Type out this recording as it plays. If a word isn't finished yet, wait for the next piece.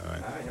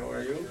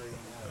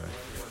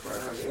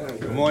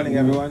morning,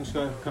 everyone.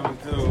 Coming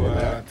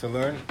to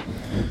learn.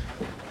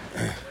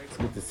 It's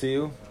good to see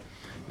you.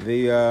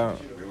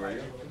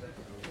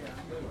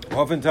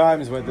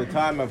 Oftentimes, when the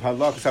time of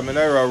Halakas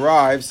HaMenorah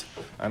arrives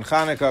on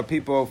Hanukkah,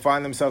 people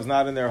find themselves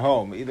not in their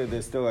home. Either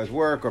they're still at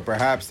work, or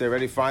perhaps they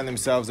already find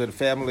themselves at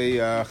family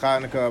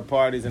Hanukkah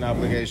parties and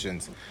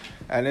obligations.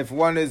 And if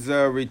one is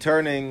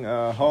returning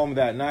home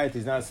that night,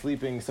 he's not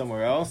sleeping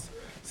somewhere else.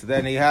 So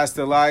then he has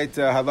to light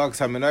Halakas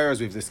HaMenorah,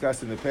 as we've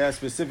discussed in the past,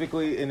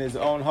 specifically in his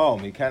own home.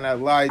 He cannot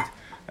light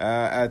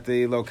at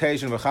the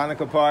location of a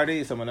Hanukkah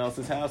party, someone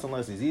else's house,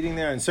 unless he's eating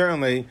there. And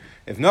certainly,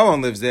 if no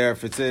one lives there,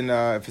 if it's in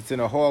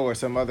a hall or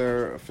some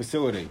other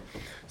facility.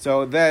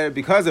 So that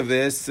because of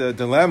this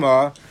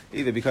dilemma,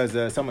 either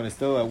because someone is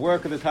still at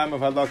work at the time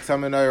of Halakas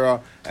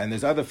HaMenorah, and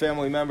there's other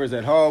family members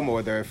at home,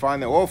 or they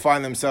all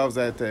find themselves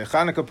at a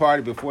Hanukkah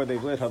party before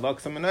they've lit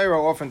Halakas HaMenorah,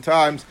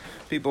 oftentimes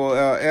people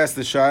ask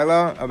the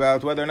Shaila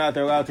about whether or not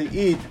they're allowed to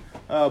eat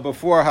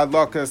before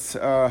Halakas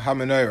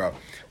HaMenorah.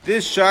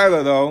 This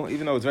Shaila, though,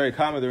 even though it's very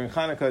common during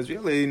Hanukkah, is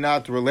really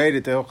not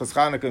related to Hilchos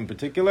Hanukkah in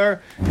particular.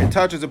 It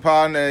touches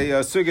upon a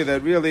sugya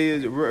that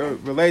really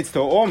relates to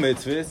all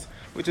mitzvahs,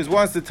 which is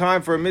once the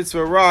time for a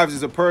mitzvah arrives,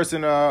 is a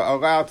person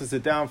allowed to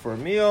sit down for a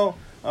meal,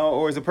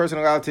 or is a person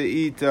allowed to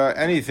eat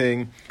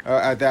anything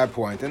at that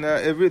point. And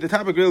the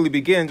topic really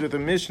begins with a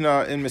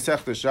Mishnah in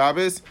Masechta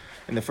Shabbos,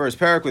 in the first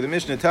parak, where the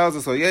Mishnah tells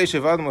us, once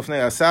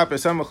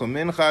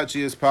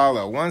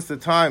the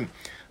time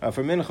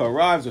for mincha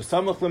arrives, or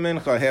samach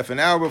lemincha, half an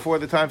hour before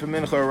the time for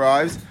mincha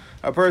arrives,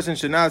 a person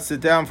should not sit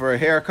down for a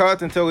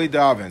haircut until he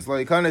davens.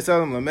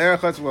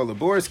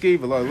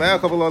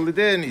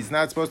 He's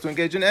not supposed to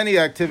engage in any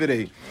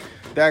activity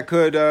that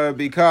could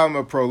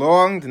become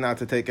prolonged, not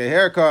to take a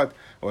haircut,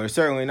 or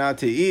certainly not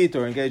to eat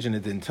or engage in a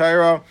din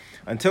Torah,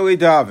 until he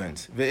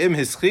davens.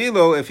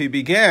 If he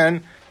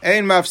began,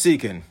 ein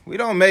mafsikin. We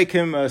don't make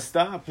him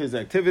stop his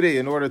activity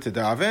in order to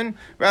daven.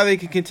 Rather, he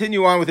can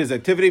continue on with his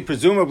activity.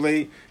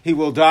 Presumably, he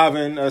will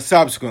daven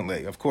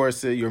subsequently. Of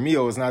course, your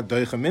meal is not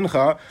doicha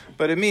mincha,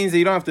 but it means that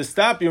you don't have to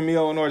stop your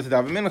meal in order to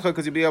daven mincha,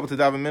 because you'll be able to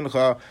daven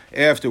mincha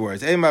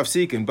afterwards. Ein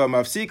mafsikin, but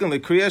mafsikin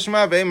l'kriyah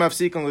shema, ve'ein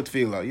mafsikin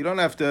l'tefillah. You don't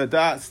have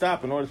to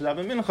stop in order to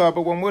daven mincha,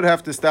 but one would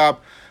have to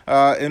stop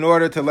in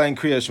order to learn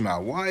kriyah shema.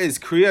 Why is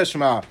kriyah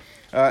shema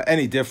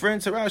any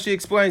different? So Rashi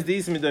explains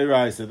these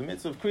midayraisa. The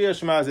mitzvah of Kriya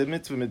Shema is a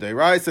mitzvah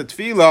midayraisa.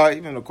 Tefillah,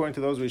 even according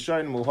to those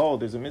Rishonim will hold,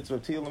 there's a mitzvah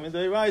of Tefillah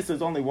midayraisa.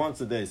 It's only once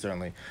a day,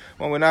 certainly.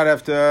 One would not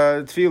have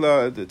to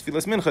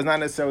Tefillah's mincha is not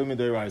necessarily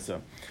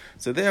midayraisa.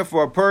 So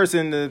therefore, a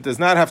person does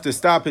not have to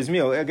stop his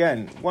meal.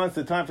 Again, once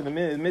the time for the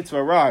mitzvah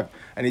arrived,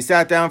 and he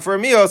sat down for a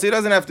meal, so he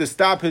doesn't have to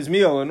stop his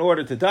meal in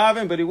order to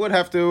daven, but he would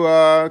have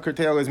to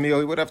curtail his meal.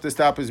 He would have to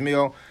stop his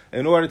meal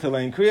in order to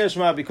learn Kriya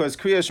Shema, because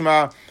Kriya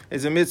Shema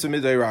is a mitzvah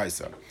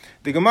midayraisa.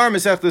 The Gemara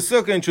Masechta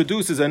Sukkah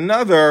introduces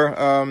another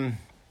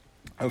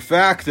a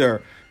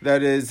factor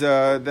that is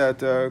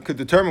could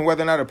determine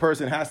whether or not a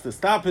person has to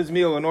stop his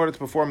meal in order to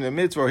perform the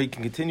mitzvah, or he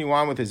can continue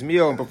on with his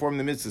meal and perform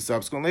the mitzvah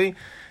subsequently.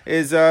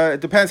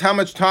 It depends how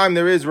much time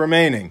there is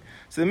remaining.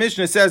 So the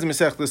Mishnah says in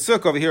Masechta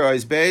Sukkah over here,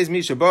 Ois Beis,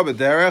 Misha Baba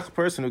Derech,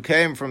 person who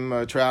came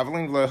from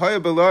traveling,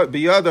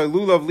 Biyada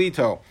Lulav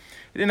Lito.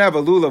 He didn't have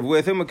a lulav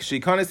with him,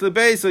 Kshikanis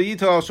Lebeis, so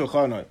Yito al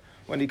Shulchanoi.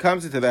 When he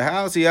comes into the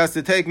house, he has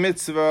to take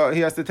mitzvah. He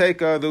has to take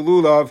the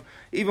lulav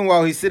even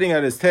while he's sitting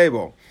at his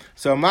table.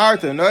 So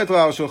Marta noitla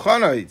al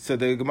shulchanoi. So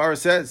the Gemara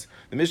says,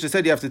 the Mishnah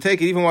said you have to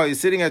take it even while you're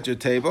sitting at your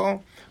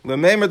table.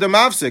 Lemeimer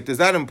demafsik. Does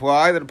that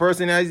imply that a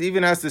person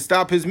even has to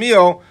stop his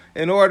meal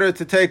in order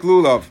to take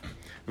lulav?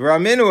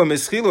 V'raminu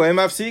mischilu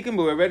emafsikim.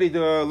 But we already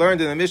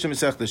learned in the Mishnah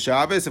Masechta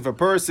Shabbos, if a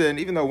person,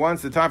 even though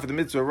once the time for the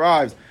mitzvah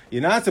arrives,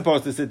 you're not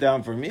supposed to sit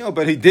down for a meal,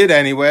 but he did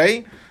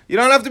anyway, you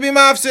don't have to be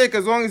mafsik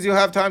as long as you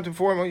have time to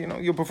perform.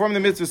 You'll perform the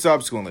mitzvah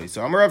subsequently.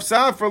 So Amar Rav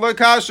Saf for lo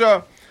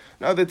kasha.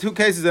 Now the two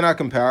cases are not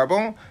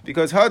comparable,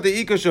 because had the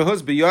ika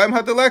shahus b'yoyim,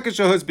 had the leka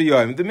shahus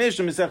b'yoyim. The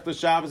Mishnah Masechta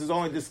Shabbos is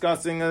only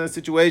discussing a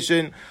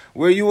situation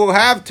where you will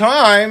have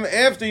time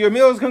after your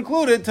meal is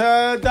concluded to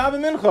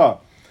daven mincha,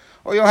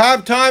 or you'll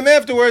have time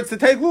afterwards to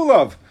take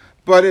lulav.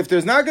 But if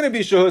there's not going to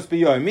be shahus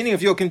b'yoyim, meaning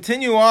if you'll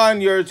continue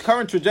on your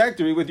current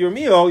trajectory with your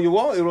meal, it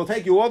will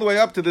take you all the way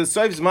up to the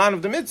seif zman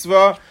of the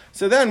mitzvah.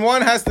 So then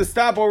one has to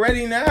stop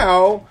already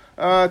now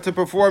to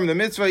perform the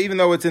mitzvah, even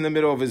though it's in the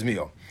middle of his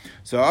meal.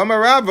 So Amar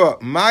Rava,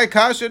 my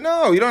kasha,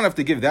 no, you don't have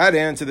to give that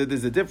answer that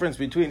there's a difference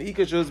between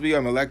ika shahus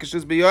b'yoyim and leka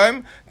shahus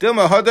b'yoyim.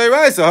 Dilma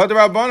hadayraisa,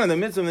 hadarabbanan, the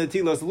mitzvah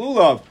netilas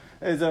lulav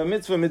is a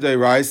mitzvah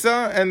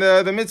midayraisa, and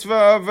the mitzvah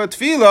of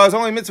tefillah is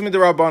only mitzvah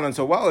midarabbanan.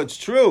 So while it's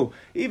true,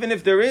 even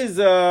if there is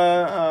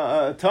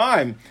a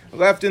time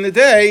left in the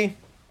day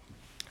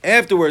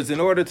afterwards in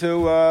order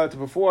to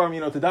perform, to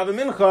daven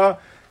mincha,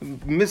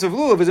 mitzvah of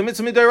lulav is a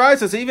mitzvah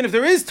midayraisa. So even if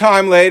there is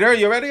time later,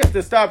 you already have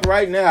to stop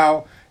right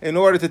now in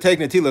order to take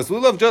netilas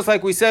lulav, just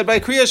like we said by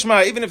Kriya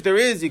Shema. Even if there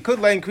is, you could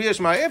learn Kriya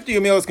Shema after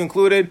your meal is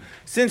concluded.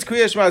 Since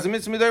Kriya Shema is a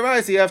mitzvah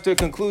midaraisa, you have to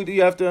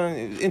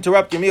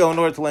interrupt your meal in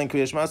order to learn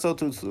Kriya Shema. So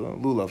to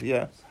lulav,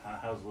 yeah.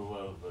 How's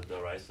lulav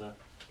daraisa?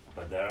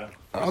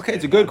 Okay,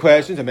 it's a good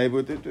question. So maybe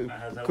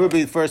it could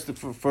be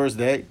first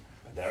day.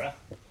 derech?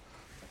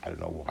 I don't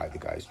know why the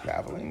guy's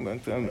traveling,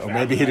 but, or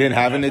maybe he didn't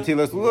have a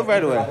netilas lulav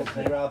right away.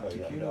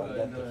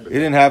 He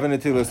didn't have a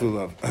netilas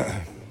lulav.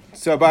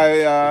 So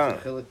by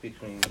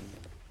between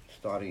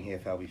starting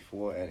half hour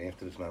before and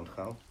after the Zman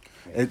Chal.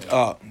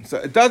 So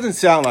it doesn't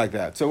sound like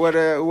that. So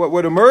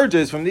what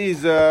emerges from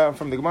these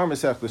from the Gemara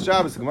Masechta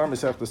Shabbos, the Gemara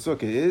Masechta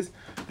Sukkah is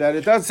that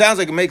it sounds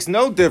like it makes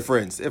no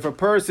difference if a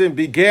person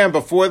began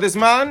before the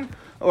Zman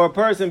or a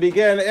person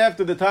began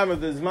after the time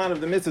of the Zman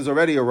of the mitzvah has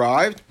already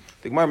arrived.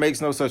 The Gemara makes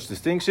no such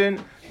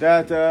distinction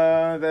that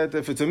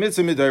if it's a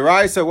mitzvah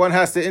midoraisa, one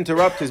has to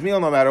interrupt his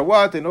meal no matter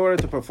what in order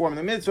to perform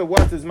the mitzvah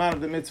once the Zman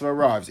of the mitzvah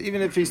arrives,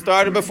 even if he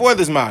started before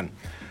the Zman.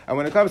 And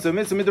when it comes to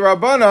mitzvah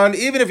midorabanan,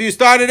 even if you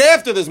started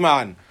after the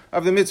Zman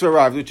of the mitzvah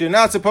arrives, which you're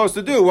not supposed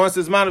to do. Once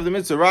the Zman of the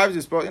mitzvah arrives,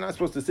 you're not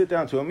supposed to sit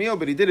down to a meal,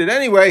 but he did it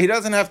anyway. He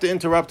doesn't have to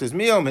interrupt his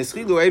meal, unless,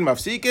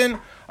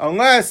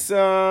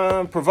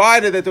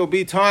 provided that there will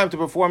be time to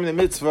perform the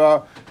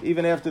mitzvah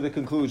even after the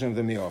conclusion of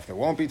the meal. If there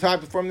won't be time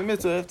to perform the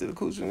mitzvah after the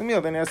conclusion of the meal,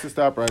 then he has to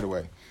stop right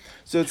away.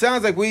 So it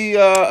sounds like we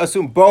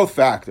assume both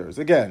factors.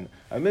 Again,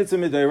 a mitzvah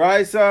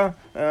midoraisa,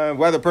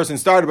 whether the person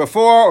started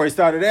before or he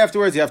started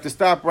afterwards, you have to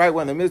stop right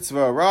when the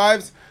mitzvah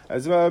arrives.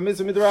 As a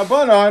mitzvah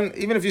midorabanan,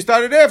 even if you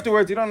started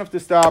afterwards, you don't have to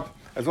stop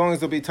as long as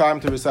there'll be time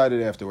to recite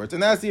it afterwards.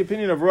 And that's the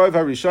opinion of Rov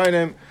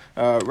HaRishonim,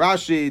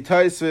 Rashi,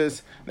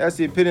 Tosfos. That's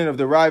the opinion of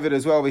the Ravid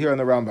as well over here on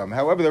the Rambam.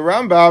 However, the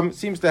Rambam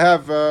seems to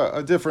have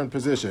a different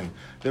position.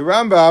 The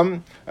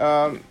Rambam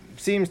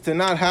seems to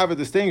not have a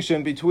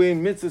distinction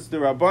between mitzvahs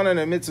derabanan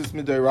and mitzvahs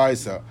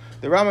midoraisa.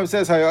 The Rambam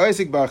says,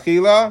 "Hayosik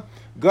ba'achila,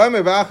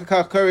 gomer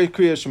v'achakach kari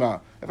kriya shema."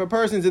 If a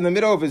person's in the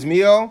middle of his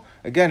meal,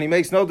 again, he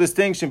makes no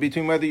distinction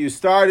between whether you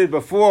started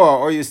before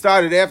or you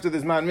started after the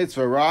Zman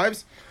mitzvah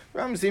arrives. The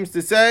Rambam seems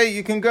to say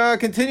you can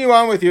continue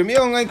on with your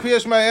meal and learn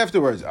kriya shema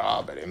afterwards.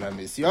 But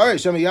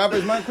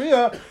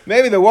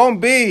maybe there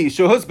won't be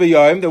shehus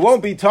b'yom, there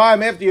won't be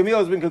time after your meal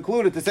has been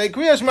concluded to say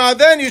kriya shema,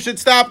 then you should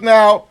stop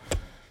now.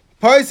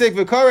 You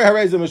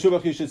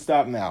should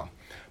stop now.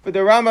 But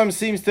the Rambam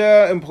seems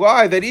to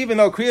imply that even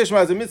though Kriya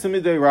Shema is a mitzvah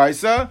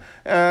midoraisa,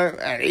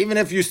 and even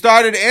if you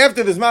started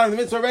after the Zman of the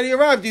mitzvah already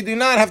arrived, you do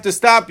not have to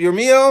stop your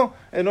meal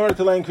in order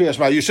to learn Kriya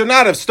Shema. You should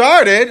not have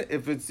started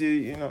if it's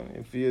the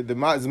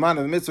Zman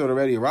of the mitzvah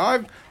already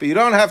arrived, but you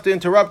don't have to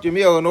interrupt your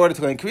meal in order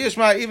to learn Kriya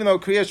Shema, even though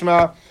Kriya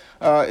Shema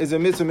is a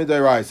mitzvah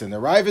midoraisa. And the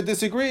Ravid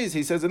disagrees.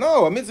 He says,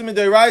 no, a mitzvah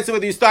midoraisa,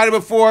 whether you started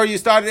before or you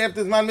started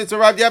after the Zman mitzvah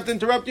arrived, you have to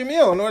interrupt your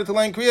meal in order to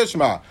learn Kriya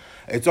Shema.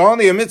 It's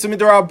only a mitzvah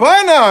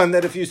midorabanan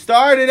that if you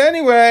started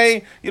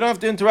anyway, you don't have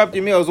to interrupt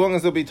your meal as long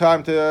as there'll be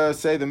time to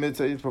say the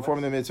mitzvah,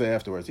 perform the mitzvah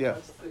afterwards. Yeah.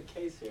 That's the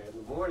case here. In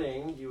the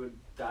morning, you would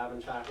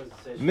daven shachas and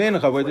say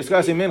Mincha. We're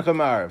discussing Mincha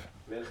Ma'ariv.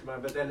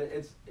 But then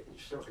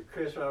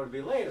Kriya Shema would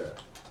be later.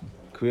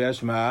 Kriya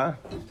Shema.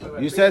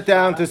 You sat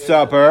down to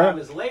supper. The time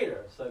is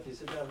later. So if you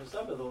sit down for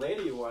supper, the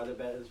later you are, the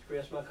better.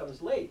 Kriya Shema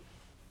comes late.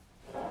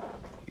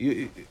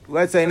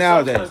 Let's say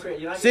nowadays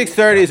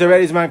 6:30 is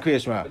already Zman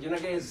Kriya Shema. But you're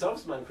not getting Zov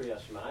Zman Kriya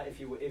Shema.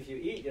 If you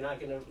eat, you're not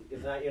gonna.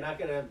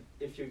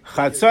 If you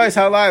Chatzos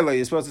Halayla,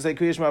 you're supposed to say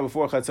Kriya Shema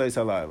before Chatzos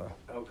Halayla.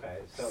 Okay.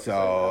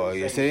 So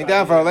you're sitting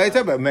down for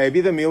later, but maybe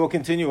the meal will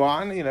continue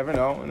on. You never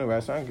know in a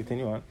restaurant.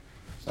 Continue on.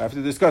 I have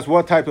to discuss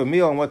what type of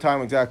meal and what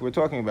time exactly we're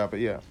talking about. But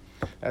yeah,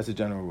 that's a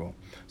general rule.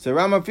 So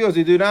Rambam feels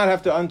you do not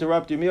have to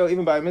interrupt your meal,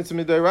 even by a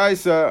mitzvah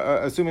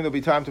midoraisa, assuming there'll be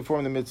time to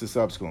perform the mitzvah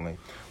subsequently.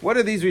 What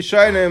are these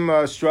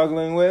Rishonim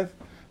struggling with?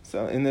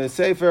 So in the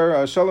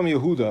Sefer Shalom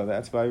Yehuda,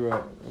 that's by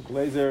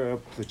Glazer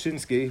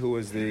Plachinsky, who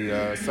was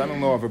the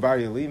son-in-law of Rabbi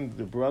Yalim,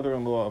 the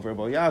brother-in-law of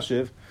Rabbi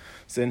Yashiv.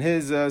 So in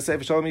his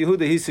Sefer Shalom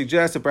Yehuda, he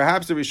suggests that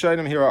perhaps the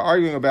Rishonim here are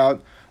arguing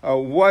about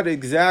what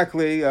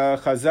exactly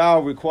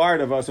Chazal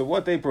required of us, or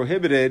what they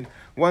prohibited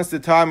once the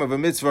time of a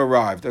mitzvah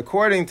arrived.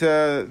 According to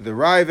the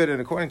Ravid and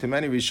according to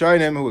many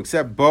Rishonim who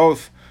accept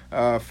both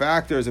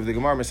factors of the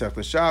Gemara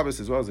Masechta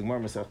Shabbos as well as the Gemara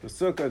Masechta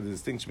Sukkah, the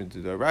distinction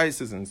between the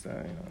rices and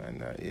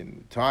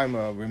in time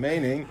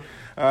remaining,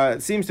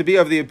 it seems to be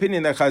of the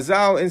opinion that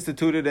Chazal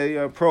instituted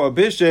a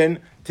prohibition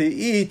to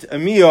eat a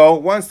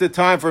meal once the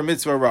time for a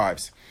mitzvah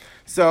arrives.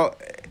 So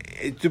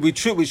we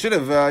should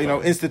have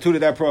instituted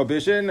that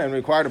prohibition and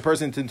required a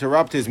person to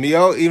interrupt his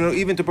meal,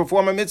 even to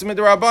perform a mitzvah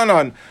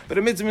midorabanan. But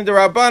a mitzvah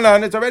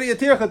midorabanan, it's already a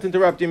tircha to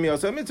interrupt your meal.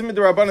 So a mitzvah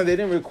midorabanan, they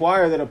didn't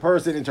require that a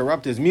person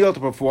interrupt his meal to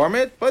perform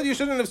it, but you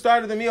shouldn't have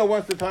started the meal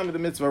once the time of the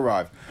mitzvah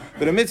arrived.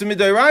 But a mitzvah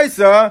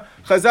midoraisa,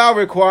 Chazal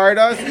required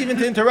us even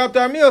to interrupt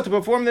our meal to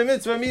perform the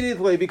mitzvah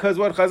immediately, because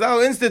what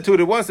Chazal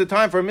instituted once the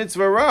time for a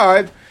mitzvah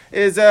arrived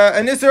is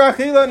an isser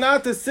achila,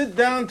 not to sit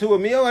down to a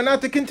meal and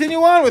not to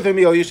continue on with a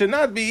meal. You should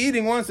not be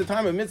eating once the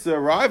time of mitzvah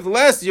arrived,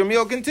 lest your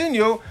meal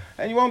continue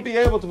and you won't be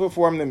able to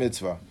perform the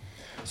mitzvah.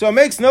 So it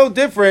makes no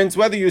difference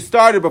whether you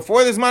started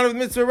before the Zman of the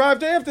mitzvah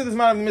arrived or after the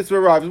Zman of the mitzvah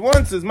arrives.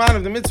 Once the Zman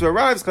of the mitzvah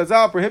arrives,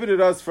 Chazal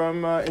prohibited us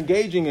from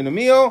engaging in a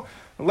meal,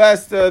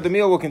 lest the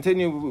meal will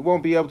continue, we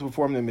won't be able to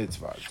perform the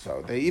mitzvah.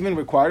 So they even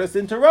required us to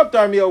interrupt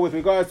our meal with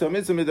regards to a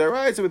mitzvah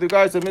midoraisa, with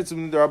regards to a mitzvah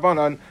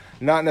midorabanan,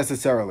 not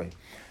necessarily.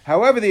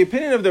 However, the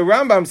opinion of the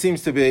Rambam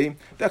seems to be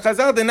that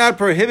Chazal did not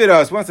prohibit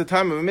us, once the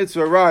time of a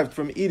mitzvah arrived,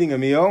 from eating a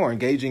meal or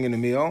engaging in a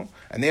meal.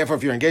 And therefore,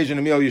 if you're engaged in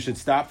a meal, you should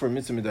stop for a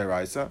mitzvah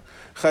midaraisa.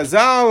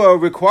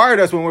 Chazal required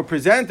us, when we're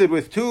presented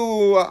with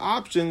two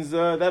options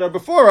that are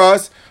before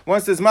us,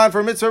 once the zman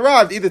for a mitzvah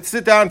arrived, either to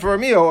sit down for a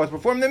meal or to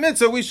perform the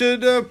mitzvah, we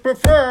should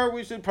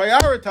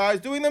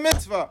prioritize doing the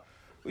mitzvah.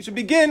 We should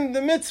begin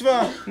the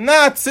mitzvah,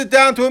 not sit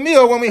down to a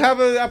meal when we have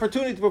an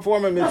opportunity to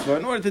perform a mitzvah,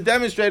 in order to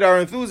demonstrate our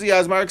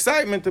enthusiasm, our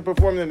excitement to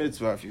perform the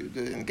mitzvah. If you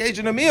engage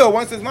in a meal,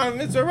 once the zman of the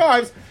mitzvah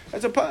arrives,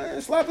 that's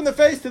a slap in the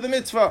face to the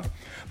mitzvah.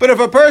 But if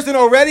a person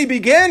already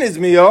began his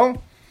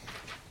meal,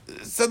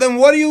 so then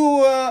what do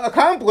you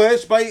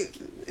accomplish by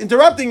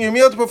interrupting your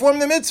meal to perform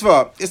the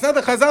mitzvah? It's not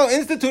that Chazal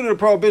instituted a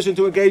prohibition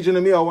to engage in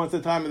a meal once the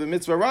time of the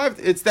mitzvah arrived.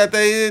 It's that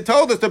they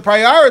told us to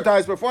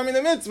prioritize performing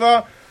the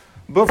mitzvah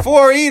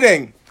before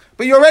eating.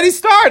 But you already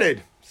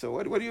started. So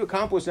what do you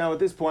accomplish now at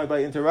this point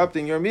by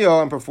interrupting your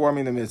meal and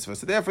performing the mitzvah?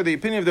 So therefore, the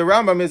opinion of the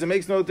Rambam is it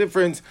makes no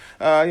difference,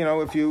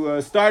 if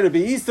you started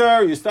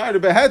Be'isar, you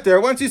started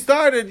Beheter. Once you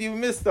started, you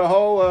missed the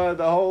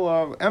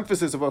whole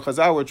emphasis of what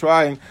Chazal were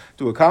trying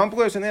to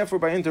accomplish, and therefore,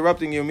 by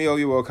interrupting your meal,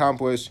 you will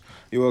accomplish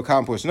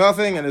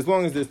nothing. And as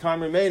long as there's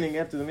time remaining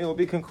after the meal will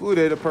be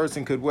concluded, a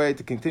person could wait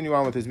to continue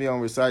on with his meal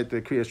and recite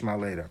the Kriya Shema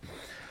later.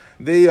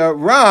 The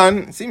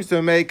Ran seems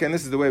to make, and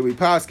this is the way we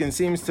paskin,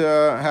 seems to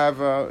have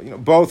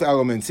both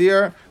elements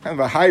here, kind of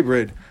a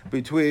hybrid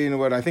between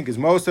what I think is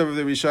most of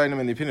the Rishonim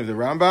and the opinion of the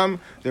Rambam.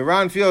 The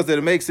Ran feels that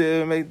it makes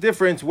a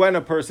difference when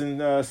a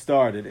person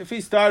started. If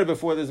he started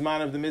before the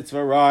Zman of the mitzvah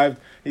arrived,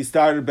 he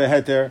started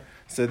Beheter.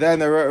 So then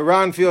the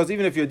Ran feels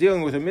even if you're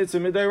dealing with a mitzvah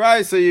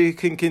midayrai, so you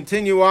can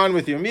continue on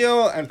with your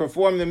meal and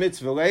perform the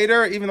mitzvah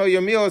later, even though your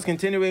meal is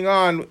continuing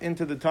on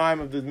into the time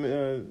of the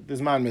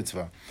Zman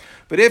mitzvah.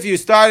 But if you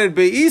started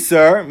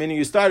Be'isar, meaning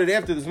you started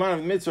after the Zman of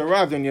the mitzvah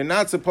arrived, then you're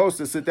not supposed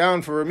to sit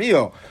down for a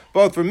meal,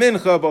 both for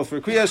mincha, both for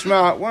Kriya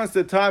Shema. Once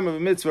the time of a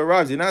mitzvah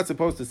arrives, you're not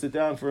supposed to sit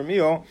down for a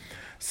meal.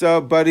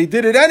 But he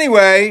did it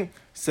anyway.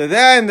 So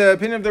then the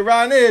opinion of the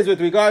Ran is, with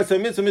regards to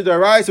mitzvah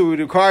midaraisa, we would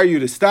require you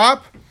to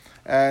stop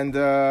and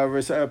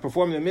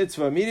perform the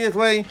mitzvah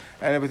immediately.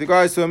 And with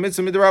regards to a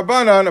mitzvah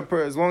midrabanan,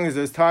 as long as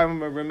there's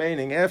time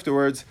remaining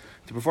afterwards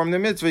to perform the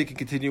mitzvah, he can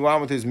continue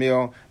on with his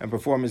meal and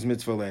perform his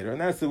mitzvah later.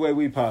 And that's the way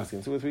we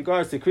paskin. So with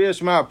regards to Kriya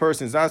Shema, a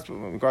person is not,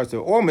 with regards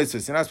to all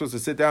mitzvahs, you're not supposed to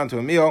sit down to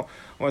a meal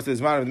once the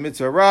Zman of the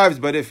mitzvah arrives.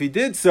 But if he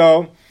did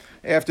so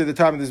after the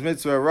time of this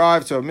mitzvah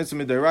arrived, so a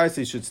mitzvah midaraisa,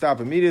 he should stop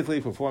immediately,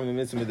 perform the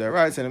mitzvah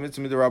midaraisa, and a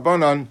mitzvah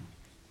midrabanan,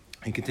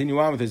 and continue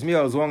on with his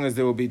meal as long as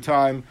there will be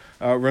time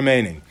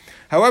remaining.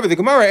 However, the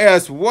Gemara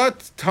asks,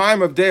 what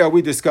time of day are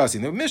we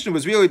discussing? The Mishnah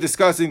was really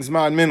discussing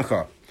Zman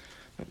Mincha.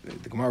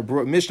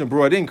 The Mishnah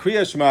brought in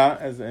Kriya Shema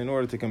in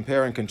order to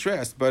compare and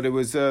contrast, but it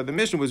was the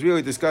Mishnah was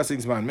really discussing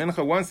Zman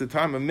Mincha. Once the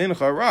time of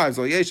Mincha arrives,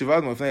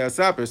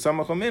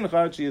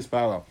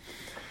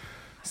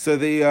 so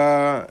the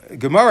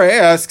Gemara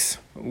asks,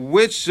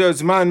 which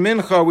Zman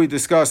Mincha are we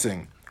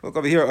discussing? Look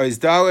over here. Is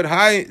Dalet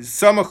Hai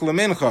Samach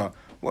LeMincha?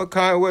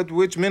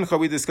 Which mincha are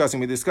we discussing?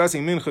 We're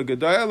discussing mincha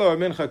gedayla or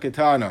mincha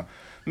ketana.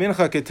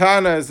 Mincha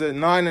ketana is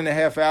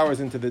 9.5 hours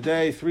into the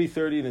day,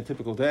 3:30 in a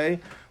typical day,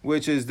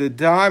 which is the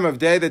time of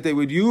day that they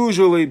would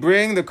usually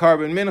bring the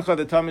carbon mincha,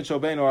 the tamid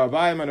shalbein or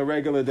abayim on a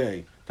regular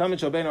day. Tamid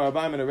shalbein or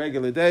abayim on a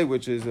regular day,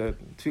 which is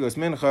tfilas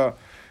mincha,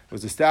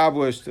 was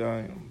established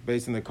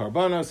based on the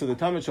karbana. So the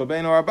tamid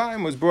shalbein or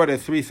abayim was brought at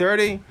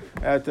 3:30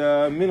 at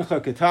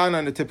mincha ketana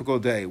on a typical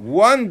day.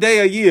 One day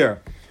a year,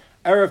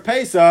 Erev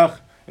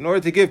Pesach, in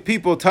order to give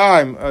people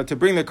time to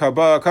bring the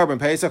carbon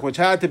Pesach, which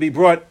had to be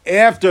brought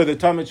after the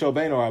Tamid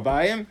Shalbein or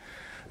Abayim.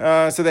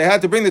 So they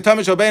had to bring the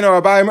Tamid Shalbein or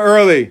Abayim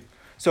early.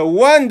 So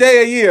one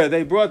day a year,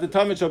 they brought the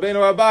Tamid Shalbein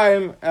or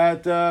Abayim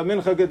at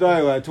Mincha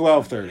Gedayla at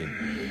 12:30.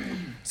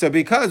 So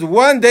because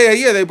one day a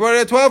year they brought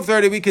it at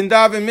 12:30, we can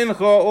daven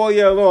Mincha all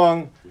year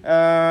long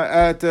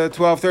at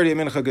 12:30 at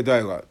Mincha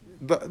Gedayla.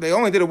 They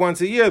only did it once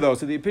a year, though.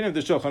 So the opinion of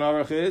the Shulchan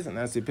Aruch is, and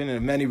that's the opinion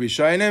of many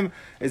Rishonim,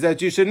 Is that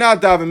you should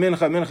not daven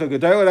mincha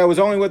gedayla. That was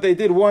only what they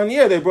did 1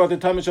 year. They brought the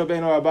Tamid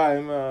Shalbein or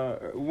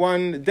Abayim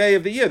 1 day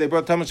of the year. They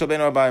brought Tamid Shalbein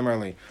or Abayim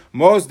early.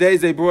 Most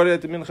days they brought it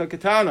at the mincha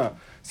ketana.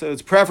 So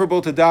it's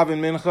preferable to daven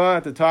mincha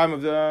at the time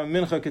of the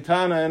mincha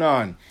ketana and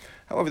on.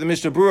 However, the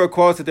Mishnah Berurah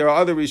quotes that there are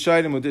other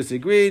Rishonim who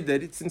disagreed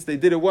that since they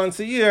did it once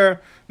a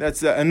year,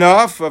 that's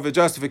enough of a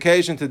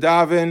justification to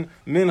daven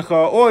mincha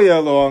all year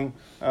long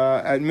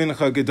at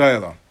mincha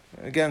gedayla,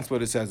 against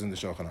what it says in the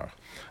Shulchan Aruch.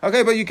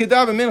 Okay, but you could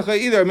daven mincha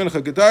either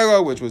mincha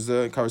gedayla, which was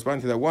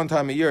corresponding to that one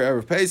time a year,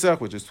 Erev Pesach,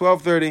 which is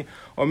 12:30,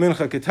 or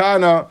mincha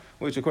ketana,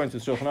 which according to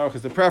the Shulchan Aruch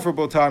is the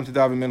preferable time to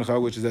daven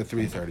mincha, which is at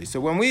 3:30.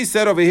 So when we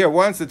said over here,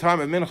 once the time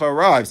of mincha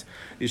arrives,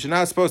 you're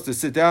not supposed to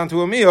sit down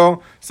to a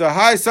meal. So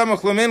hi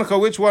samach lemincha,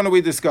 which one are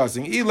we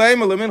discussing?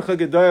 Ilema lemincha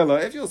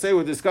gedayla. If you'll say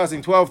we're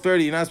discussing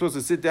 12:30, you're not supposed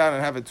to sit down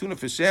and have a tuna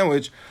fish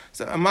sandwich.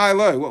 So my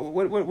Lord,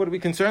 what are we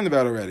concerned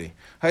about already?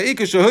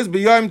 Ha'ika shahuz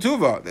b'yom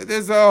tuva.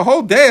 There's a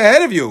whole day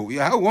ahead of you.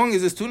 How long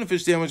is this tuna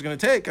fish sandwich going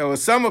to take?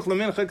 Samach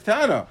lemincha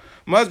ketana.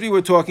 Must be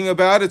we're talking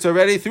about it's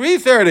already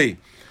 3:30.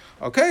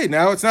 Okay,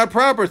 now it's not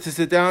proper to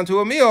sit down to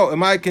a meal. It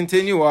might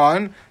continue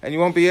on, and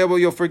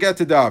you'll forget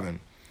to daven.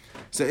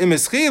 So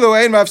imischilu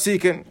ein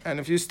mafsikin, and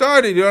if you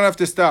started, you don't have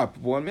to stop.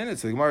 1 minute.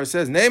 So the Gemara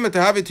says, "Name it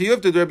to have it to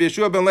Rabbi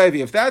Yeshua ben Levi."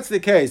 If that's the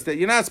case, that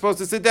you're not supposed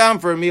to sit down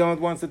for a meal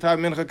once the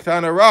time mincha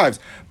ketana arrives,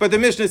 but the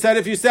Mishnah said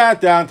if you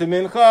sat down to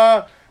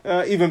mincha,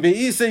 even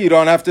be'isa, you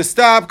don't have to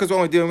stop because we're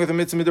only dealing with a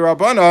mitzvah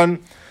midrabanan.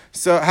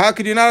 So how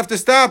could you not have to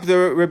stop?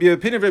 The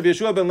opinion of Rabbi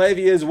Yeshua ben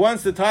Levi is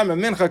once the time of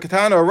mincha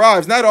ketana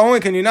arrives, not only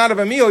can you not have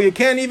a meal, you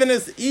can't even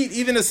eat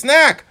even a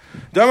snack.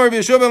 Damar Rabbi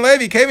Yeshua ben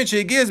Levi came and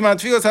shegiz man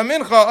tfilas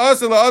hamincha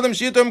asa la'adam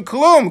shitam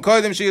klum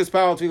koydem sheyis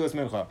pal tfilas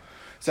mincha.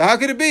 So how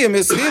could it be a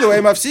mischilu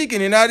a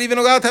mafsikin? You're not even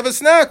allowed to have a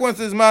snack once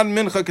the man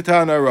mincha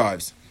ketana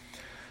arrives.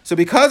 So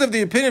because of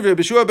the opinion of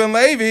Rabbi Yeshua ben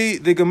Levi,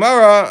 the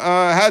Gemara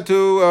had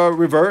to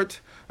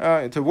revert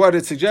to what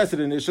it suggested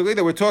initially,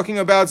 that we're talking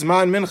about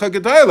Zman Mincha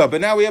Gedayla. But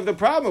now we have the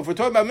problem. If we're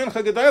talking about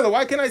Mincha Gedayla,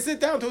 why can't I sit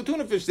down to a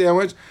tuna fish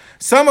sandwich?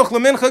 Samach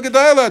LeMincha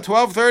Gedayla at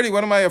 12:30.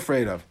 What am I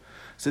afraid of?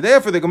 So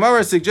therefore, the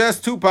Gemara suggests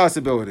two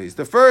possibilities.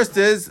 The first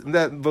is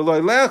that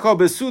V'loy lecho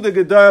besuda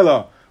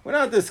Gedayla. We're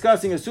not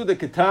discussing a Suda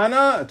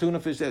Ketana, a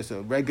tuna fish, that's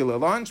a regular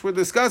lunch. We're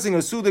discussing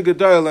a Suda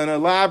Gedayla, an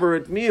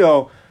elaborate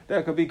meal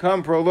that could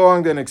become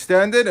prolonged and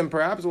extended, and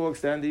perhaps will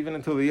extend even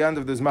until the end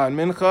of the Zman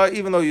Mincha,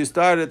 even though you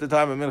started at the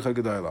time of Mincha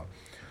Gedayla.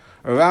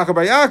 No,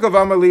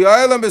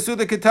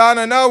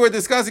 we're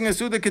discussing a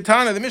Suda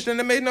Ketana. The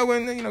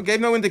Mishnah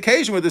gave no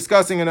indication we're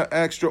discussing an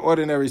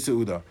extraordinary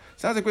Suda.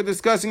 Sounds like we're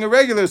discussing a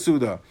regular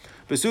Suda.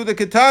 But Suda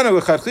Ketana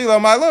with Chadchila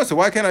Ma'alo. So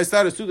why can't I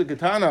start a Suda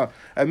Ketana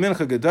at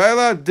Mincha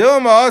Gedayla?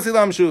 Dilma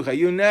Asilam Shucha.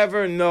 You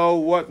never know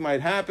what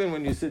might happen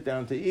when you sit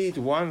down to eat.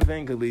 One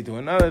thing could lead to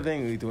another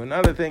thing, lead to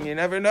another thing. You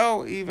never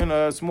know. Even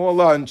a small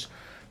lunch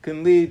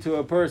can lead to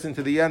a person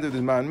to the end of the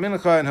Zman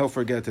Mincha, and he'll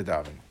forget to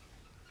daven.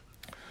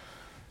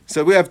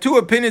 So we have two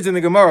opinions in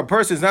the Gemara. A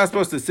person is not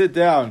supposed to sit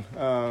down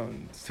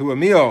to a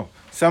meal,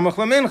 samach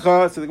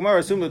lemincha. So the Gemara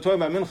assumed they're talking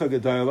about mincha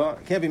gedayla.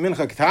 It can't be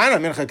mincha ketana.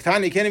 Mincha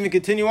ketana, you can't even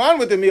continue on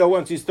with the meal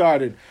once you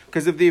started.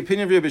 Because of the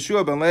opinion of Rabbi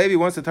Yeshua ben Levi,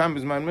 once the time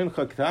of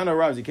mincha ketana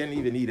arrives, you can't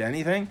even eat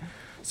anything.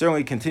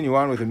 Certainly continue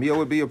on with a meal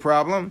would be a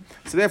problem.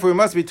 So therefore we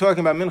must be talking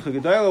about mincha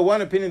gedayla.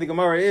 One opinion of the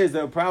Gemara is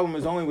that the problem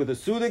is only with a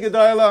suda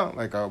gedayla,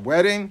 like a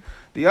wedding.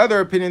 The other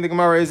opinion of the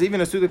Gemara is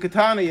even a Suda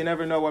Ketana, you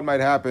never know what might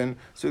happen.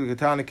 Suda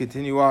Ketana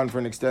continue on for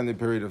an extended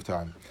period of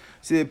time.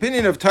 So the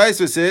opinion of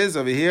Taisus is,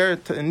 over here,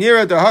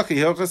 Nira Dahachi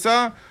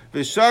Hilchasa,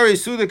 Vishari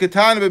Suda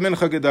Ketana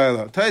B'mincha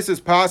Gedayla. Taisus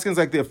paskins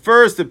like the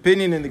first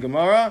opinion in the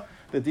Gemara,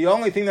 that the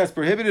only thing that's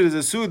prohibited is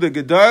a Suda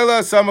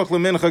Gedayla, Samach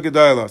L'mincha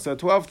Gedayla. So at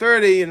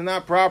 12:30, it's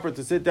not proper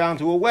to sit down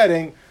to a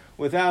wedding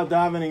without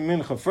davening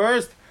Mincha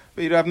first.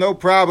 But you'd have no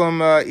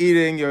problem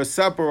eating your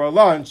supper or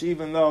lunch,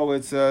 even though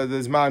it's the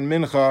Zman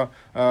Mincha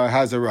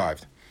has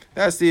arrived.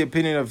 That's the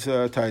opinion of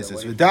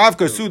Taisus.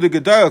 V'davka suda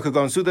gedayla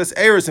kagon sudas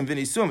eris and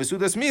v'nisum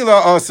v'sudas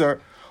mila aser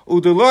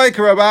udeloy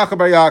k'Rabbi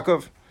bar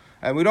Yaakov,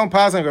 and we don't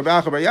pass on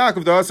Rabbi bar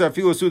Yaakov the aser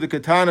afilu suda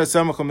ketana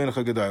samach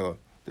mincha gedayla.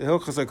 The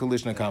Hilchas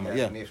Kalishna comment.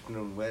 Yeah. An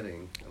afternoon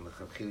wedding, and the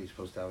chadchila is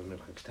supposed to have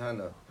mincha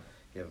ketana.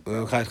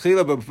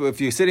 But if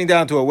you're sitting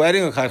down to a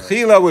wedding,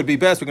 chadchila would be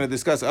best. We're going to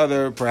discuss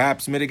other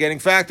perhaps mitigating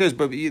factors,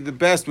 but the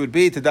best would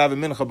be to daven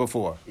mincha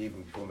before.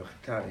 Even before mincha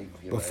ketana.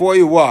 Before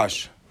you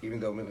wash. Even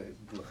though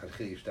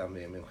chadchila is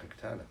daven mincha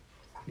ketana.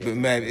 But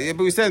maybe,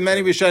 but we said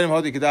many Rishonim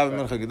hold you could daven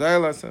mincha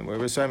gedayla, and we're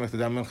Rishonim to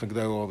daven mincha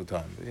gedayla all the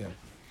time. But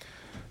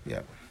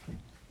yeah.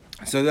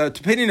 So the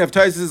opinion of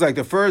Taisus is like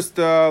the first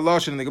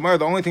lashon in the Gemara.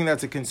 The only thing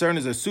that's a concern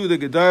is a suda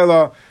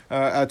gedayla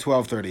at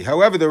 12:30.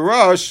 However, the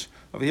Rosh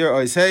over here,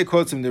 Oisei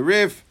quotes him the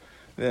Rif,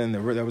 and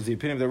that was the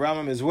opinion of the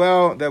Rambam as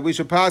well, that we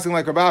should pass him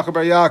like Rabbi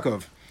bar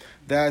Yaakov,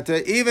 that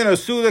even a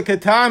Suda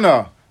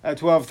Ketana at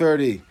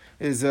 12:30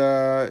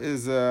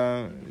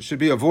 should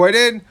be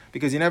avoided,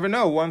 because you never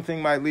know, one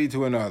thing might lead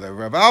to another.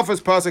 Rav Alfa's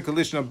pasuk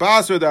Kalishna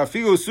Basra, da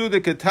afilu Suda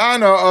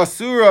Ketana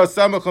asura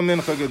samach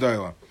mincha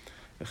gedayla.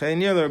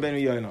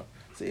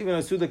 So even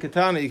a Suda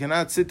Ketana, you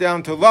cannot sit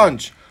down to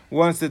lunch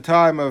once the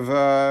time of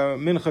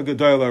Mincha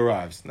Gedayla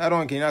arrives. Not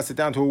only can you not sit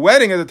down to a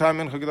wedding at the time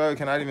of Mincha Gedayla, you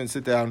cannot even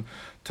sit down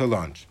to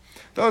lunch.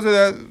 Those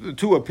are the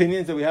two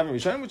opinions that we have in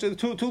Rishonim, which are the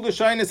two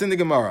Lashinis in the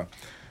Gemara.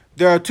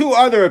 There are two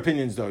other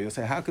opinions, though. You'll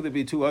say, how could there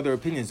be two other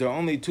opinions? There are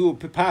only two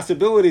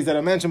possibilities that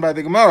are mentioned by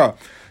the Gemara.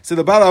 So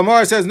the Bala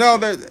Amar says, no,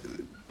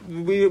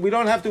 we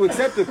don't have to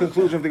accept the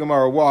conclusion of the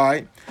Gemara.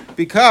 Why?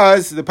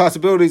 Because the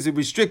possibilities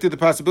restricted the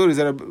possibilities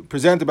that are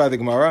presented by the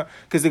Gemara.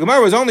 Because the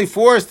Gemara was only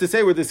forced to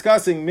say we're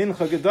discussing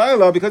Mincha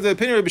Gedayla because of the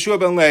opinion of Rabbi Yeshua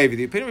ben Levi.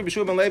 The opinion of Rabbi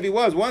Yeshua ben Levi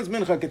was once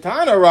Mincha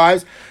Ketana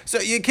arrives, so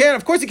you can't.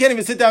 Of course, you can't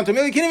even sit down to a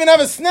meal. You can't even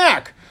have a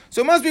snack.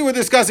 So it must be we're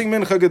discussing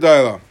Mincha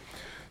Gedayla.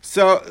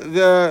 So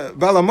the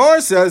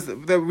Balamor says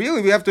that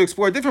really we have to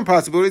explore different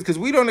possibilities because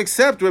we don't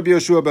accept Rabbi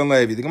Yeshua ben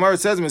Levi. The Gemara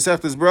says in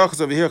Masechtas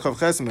Brachos over here, Chav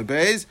Ches and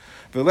Beis,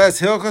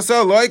 V'les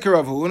Hilchasa loy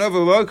Karav Huna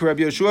v'loy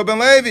Rabbi Yeshua ben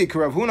Levi.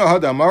 Karav Huna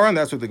hadamar, and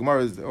that's what the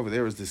Gemara is, over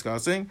there is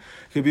discussing.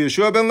 Rabbi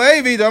Yeshua ben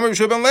Levi, Damar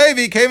Yeshua ben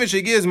Levi, came and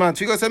shegiyas man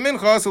tfilas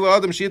mincha, so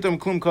adam shitam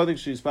klum kodik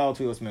shispal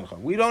tfilas mincha.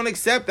 We don't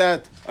accept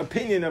that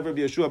opinion of Rabbi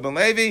Yeshua ben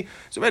Levi.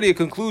 It's already a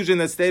conclusion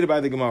that's stated by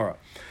the Gemara.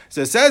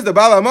 So it says the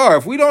Baal Amar,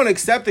 if we don't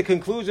accept the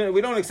conclusion,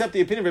 we don't accept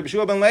the opinion of Rabbi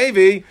Yeshua ben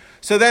Levi,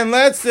 so then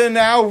let's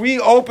now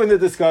reopen the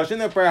discussion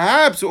that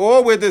perhaps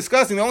all we're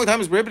discussing, the only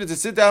time it's prohibited to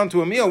sit down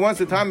to a meal once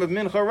the time of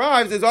mincha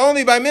arrives is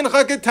only by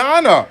mincha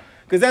ketana,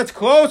 because that's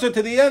closer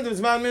to the end of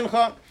Zman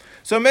mincha.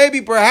 So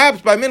maybe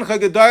perhaps by mincha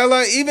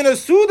gedayla, even a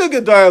suda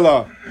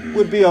gedayla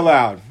would be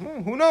allowed.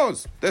 Who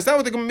knows? That's not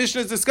what the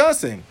Mishnah is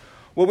discussing.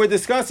 What we're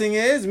discussing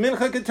is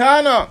mincha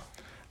ketana.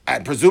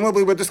 And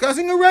presumably we're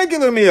discussing a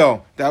regular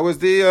meal. That was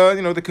the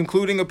the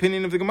concluding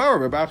opinion of the Gemara,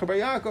 Rabbi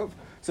Yaakov.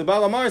 So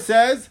Baal Amar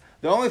says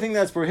the only thing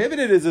that's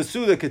prohibited is a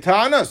suda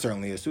ketana,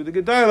 certainly a suda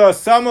gedayla,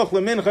 samuch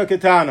lemincha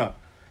ketana.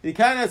 You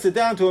cannot sit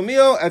down to a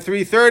meal at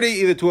 3:30,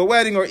 either to a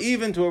wedding or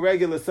even to a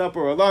regular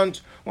supper or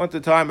lunch once the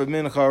time of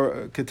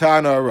mincha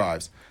ketana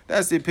arrives.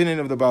 That's the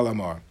opinion of the Baal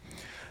Amar.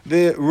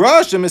 The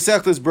Rosh in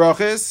Masechtas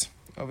Brachos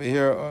over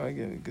here,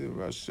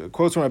 Rosh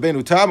quotes from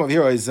Rabbeinu Tam over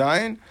here is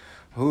Zion,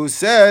 who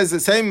says the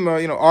same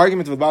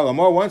argument of the Baal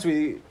Amar. Once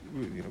we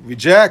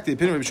reject the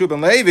opinion of Rabbi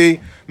Yeshua ben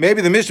Levi,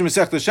 maybe the Mishnah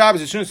Masechta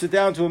Shabbos, you shouldn't sit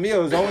down to a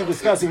meal, is only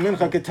discussing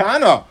mincha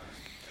ketana.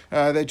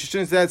 That you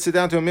shouldn't sit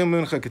down to a meal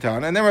mincha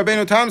ketana. And then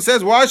Rabbeinu Tam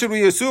says, why should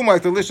we assume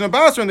like the Lishna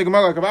Basra and the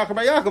Gemara, like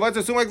Rabbi Yaakov, let's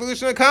assume like the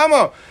Lishna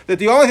Kama, that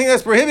the only thing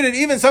that's prohibited,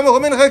 even some of the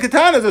mincha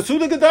ketana, is a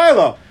suda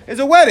gedayla, is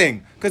a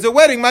wedding, because a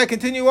wedding might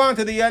continue on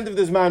to the end of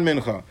the Zman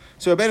mincha.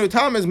 So Rabbeinu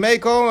Tam is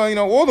make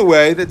all the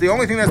way that the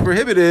only thing that's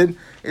prohibited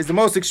is the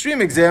most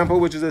extreme example,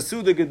 which is a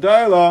suda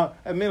gedayla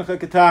at mincha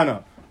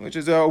ketana, which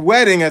is a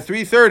wedding at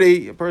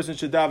 3:30. A person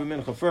should daven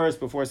mincha first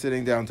before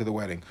sitting down to the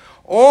wedding.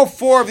 All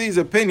four of these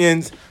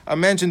opinions are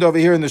mentioned over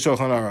here in the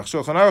Shulchan Aruch.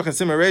 Shulchan Aruch and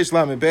Simon Reish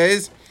Lamed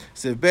Beis,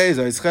 Siv Beis,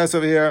 Oisches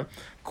over here,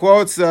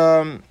 quotes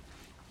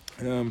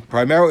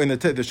primarily in the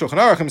Shulchan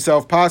Aruch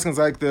himself, paskins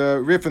like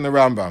the Rif and the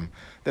Rambam,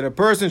 that a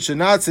person should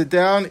not sit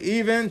down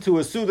even to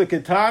a suda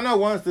ketana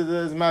once the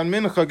Zman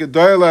mincha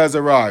gedayla has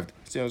arrived.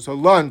 So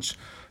lunch,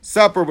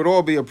 supper would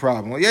all be a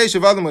problem.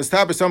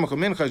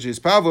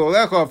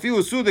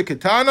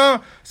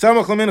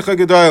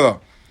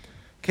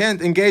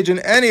 Can't engage in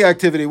any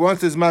activity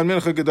once the Zman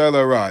mincha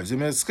gedayla arrives.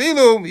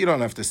 You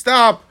don't have to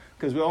stop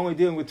because we're only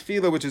dealing with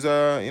tefillah, which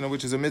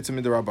is a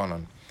mitzvah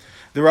midrabanan.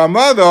 The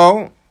Ramah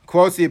though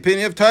quotes the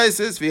opinion of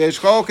Taisus, v'yesh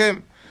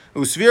cholkim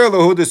usvir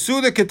lahu the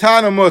suda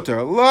ketana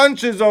mutter.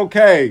 Lunch is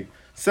okay.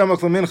 Samach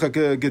lemincha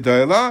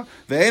gedayla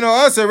ve'eno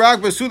asa rak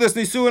b'sudas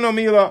nisuin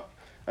omila.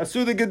 A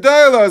suda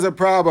gedayla is a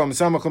problem.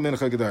 Samach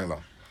lemincha gedayla.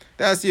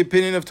 That's the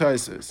opinion of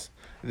Taisus.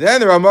 Then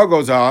the Ramah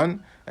goes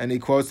on and he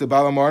quotes the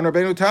Baal Amar and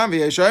Rabbeinu Tam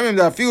v'yeshayim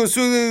da'afilu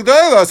suda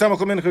gedayla samach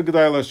lemincha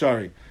gedayla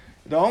shari.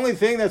 The only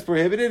thing that's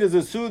prohibited is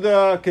a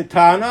suda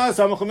ketana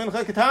samach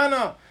lemincha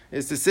ketana.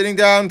 Is to sitting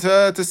down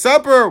to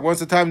supper once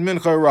the time of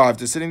mincha arrives,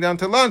 to sitting down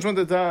to lunch when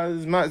the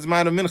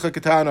zman of mincha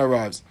ketana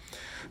arrives.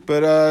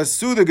 But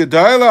suda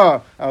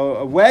gedayla,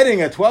 a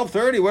wedding at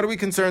 12:30, what are we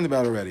concerned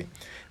about already?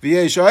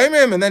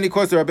 And then he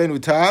quotes the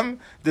Rabbeinu Tam,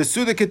 the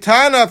suda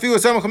ketana afilu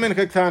samach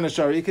mincha ketana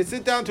shari. You can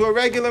sit down to a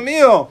regular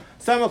meal,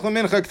 samach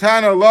mincha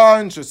ketana,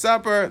 lunch or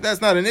supper.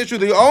 That's not an issue.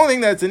 The only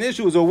thing that's an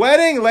issue is a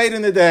wedding late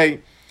in the day.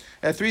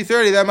 At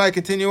 3:30, that might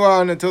continue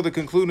on until the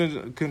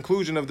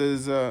conclusion of the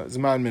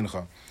zman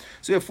mincha.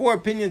 So we have four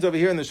opinions over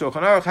here in the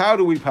Shulchan Aruch. How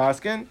do we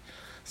paskin?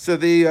 So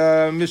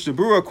the Mishnah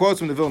Berurah quotes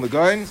from the Vilna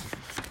Gaon.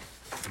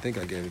 I think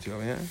I gave it to you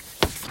over here.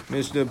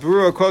 Mishnah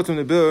Berurah quotes from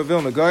the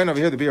Vilna Gaon over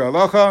here, the Bir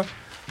Halacha.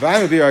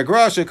 V'ayim Bir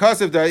Agrash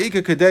Kasev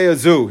Da'ika Kadei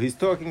Azu. He's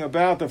talking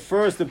about the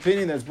first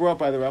opinion that's brought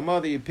by the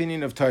Ramah, the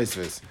opinion of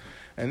Taisvis.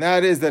 And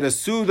that is that a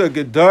suda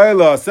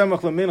gedayla,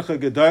 semach lemincha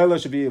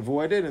gedayla, should be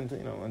avoided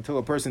until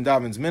a person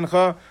davens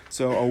mincha.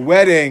 So a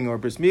wedding or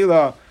bris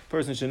milah,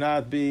 person should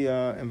not be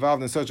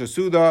involved in such a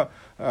suda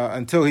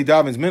until he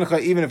davens mincha,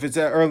 even if it's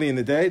early in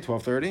the day,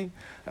 12:30.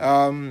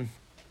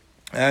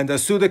 And a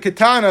suda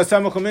ketana,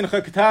 samach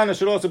mincha ketana,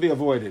 should also be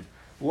avoided.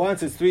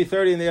 Once it's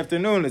 3:30 in the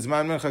afternoon, it's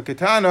man mincha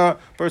ketana,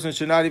 person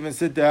should not even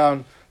sit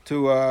down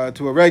to a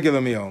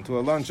regular meal, to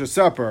a lunch or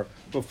supper,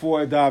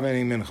 before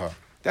davening mincha.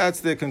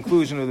 That's the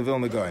conclusion of the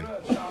Vilna Gaon.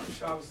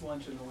 Shabbos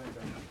lunch in the winter.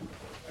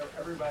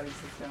 Everybody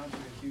sits down to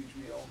a huge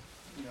meal,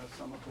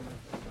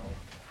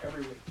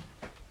 every week.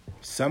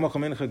 Samach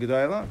mincha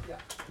gedayla? Yeah.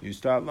 You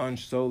start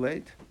lunch so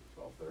late?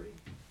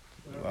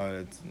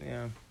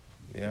 12:30.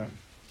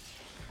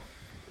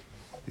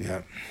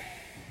 Yeah.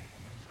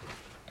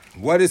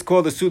 What is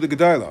called a suda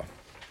gedayla?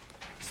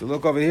 So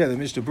look over here. The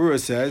Mishnah Berurah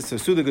says, so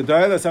Suda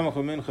Gedola, Samach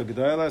Mincha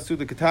Gedola,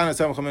 Suda Katana,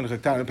 Samach Mincha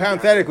Katana.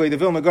 Parenthetically, the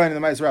Vilna Gaon and the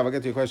Ma'aser Rav, I'll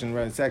get to your question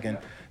right in a second.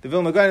 The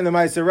Vilna Gaon and the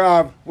Ma'aser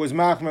Rav was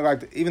machmer,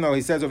 like, even though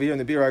he says over here in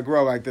the Bir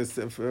Agro, like this,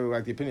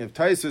 like the opinion of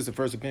Taisus, the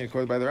first opinion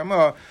quoted by the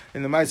Ramah,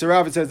 in the Ma'aser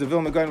Rav it says the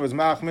Vilna Gaon was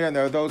machmer, and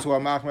there are those who are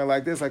machmer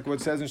like this, like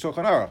what it says in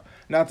Shulchan Aruch.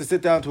 Not to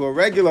sit down to a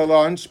regular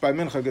lunch by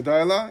Mincha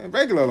Gedola, a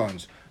regular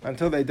lunch,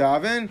 until they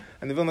daven,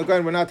 and the Vilna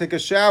Gaon would not take a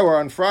shower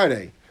on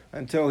Friday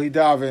until he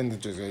davened,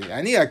 which is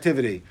any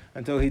activity,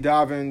 until he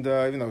davened,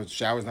 even though the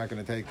shower's not going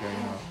to take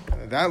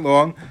that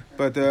long,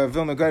 but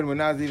Vilna Gaon would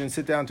not even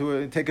sit down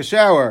to take a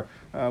shower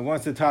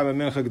once the time of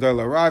Mincha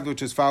Gedola arrived,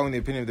 which is following the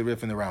opinion of the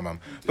Rif and the Rambam.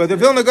 But the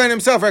Vilna Gaon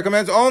himself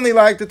recommends only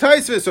like the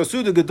Taisvis, so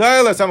Suda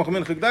Gedola, Samach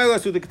Mincha Gedola,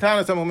 Suda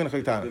Katana, Samach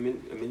Mincha Katana.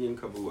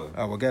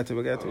 Oh, we'll get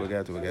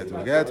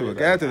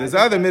to. There's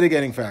other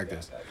mitigating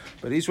factors,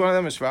 but each one of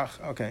them is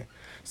shvach. Okay.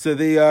 So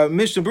the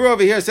Mishnah Berurah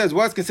over here says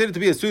what's considered to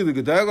be a Suda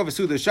Gedola, a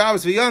Suda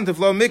Shabbos v'Yontif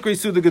lo Mikri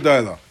Suda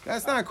Gedola.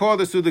 That's not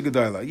called a Suda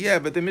Gedola. Yeah,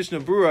 but the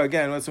Mishnah Berurah,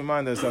 again, let's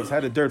remind ourselves,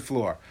 had a dirt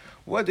floor.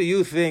 What do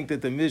you think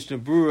that the Mishnah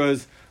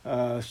Berurah's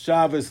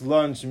Shabbos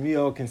lunch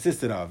meal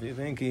consisted of? You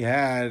think he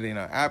had,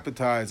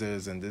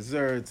 appetizers and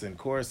desserts and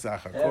course,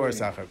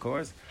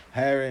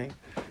 herring.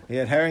 He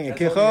had herring and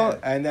kichel,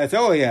 and that's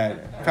all he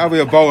had. Probably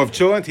a bowl of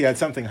chulant. He had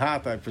something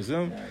hot, I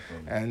presume.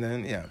 And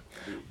then, yeah.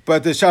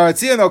 But the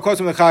Sharatzia, no, quotes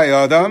from the Chai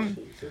Adam,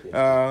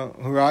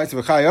 who writes,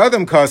 V'chai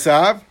Adam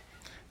Kosav,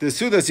 the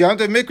Sudas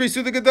Yamtiv, Mikri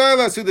Suda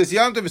Gedola. Sudas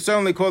Yamtiv is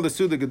certainly called the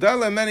Suda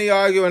Gedola. Many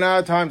argue in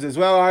our times as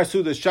well, our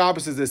Sudas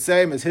Shabbos is the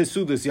same as his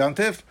Sudas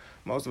Yamtiv.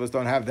 Most of us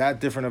don't have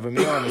that different of a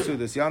meal on the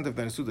Sudas Yamtiv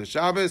than a Sudas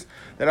Shabbos.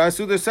 That our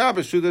Sudas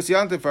Shabbos, Sudas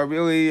Yamtiv, are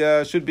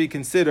really, should be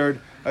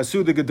considered a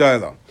Suda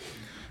Gedola.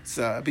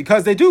 So,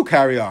 because they do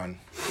carry on.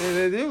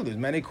 They do. There's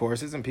many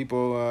courses, and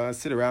people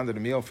sit around at a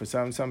meal for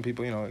some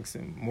people,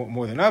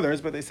 more than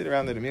others, but they sit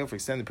around at a meal for an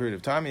extended period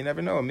of time. You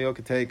never know. A meal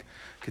could take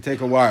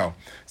a while.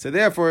 So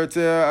therefore, it's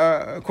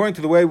according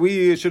to the way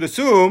we should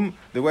assume,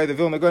 the way the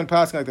Vilna Gaon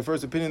passing, like the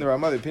first opinion of the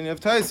Ramah, the opinion of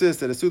Taisus,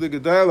 that a Suda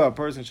Gedola, a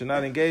person should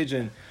not engage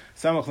in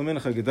Samach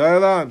Mincha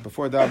Gedola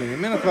before davening in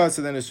Mincha.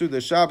 So then a Suda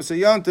Shabbos or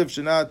Yontif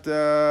should not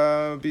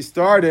be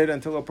started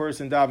until a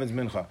person davens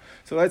Mincha.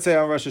 So let's say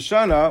on Rosh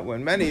Hashanah,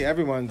 when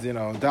everyone's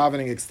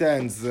davening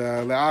extends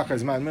le'achar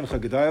zman Mincha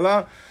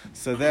Gedola,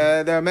 so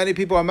there are many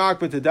people who are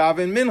makbid to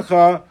daven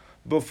Mincha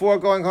before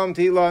going home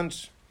to eat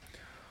lunch.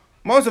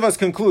 Most of us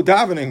conclude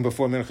davening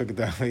before Mincha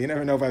Gedola. You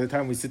never know by the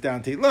time we sit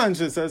down to eat lunch.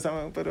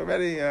 But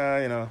already,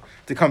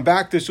 to come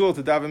back to shul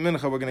to daven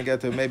Mincha, we're going to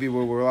get to, maybe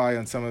we'll rely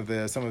on some of the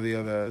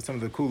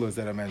kulas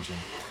that I mentioned.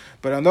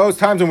 But on those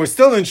times when we're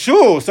still in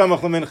shul,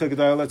 Samach Mincha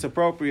Gedola, it's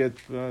appropriate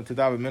to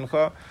daven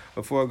Mincha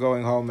before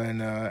going home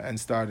and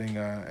starting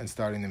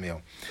the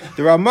meal.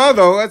 The Ramah,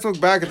 though, let's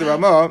look back at the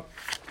Ramah.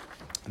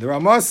 The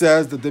Ramah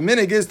says that the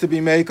minig is to be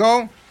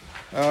meiko,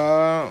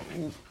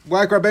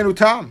 like Rabbeinu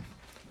Tam.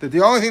 That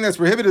the only thing that's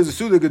prohibited is a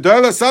Suda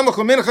Gedola, Samach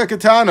Mincha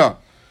Katana.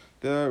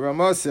 The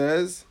Ramah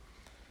says,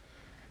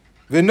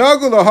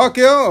 V'nagu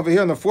lahakel, over here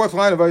on the fourth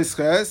line of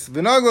Ayisches,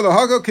 V'nagu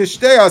lahakel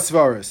kishtei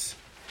asvaris.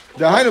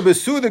 Dahainu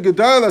b'Suda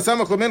Gedola,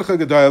 Samach Mincha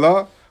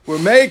Gedola, we're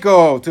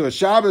meiko to a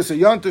Shabbos, a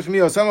Yontif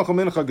meal, Samach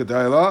Mincha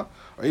Gedola,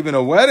 or even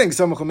a wedding,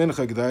 Samach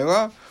Mincha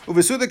Gedola,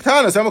 U'v'Suda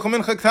Katana, Samach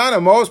Mincha Katana.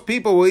 Most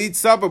people will eat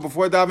supper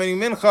before davening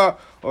Mincha,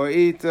 or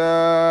eat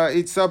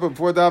supper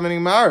before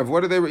davening Marav.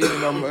 What are they eating?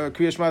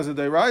 Kriyash Mazah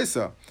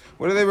Deiraisa.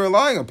 What are they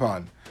relying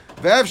upon?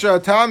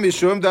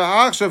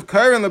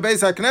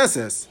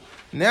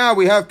 Now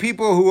we have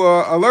people who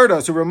alert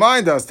us, who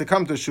remind us to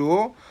come to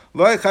shul.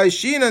 We're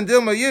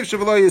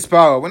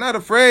not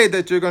afraid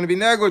that you're going to be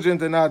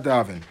negligent and not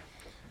daven.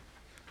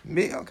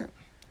 Okay.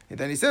 And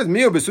then he says,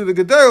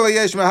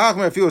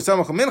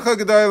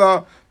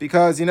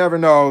 because you never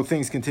know,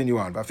 things continue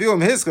on.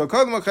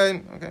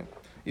 Okay,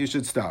 you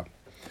should stop.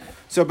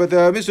 So, but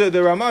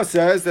the Ramah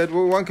says that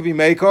one could be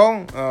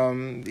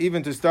meiko,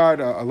 even to start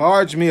a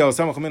large meal,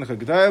 Samach Mincha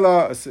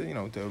Gedola,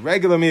 a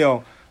regular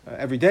meal,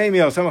 everyday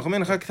meal, Samach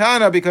Mincha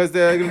Katana, because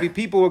there are going to be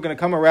people who are going to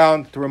come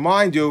around to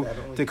remind you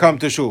to come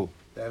to shul.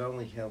 That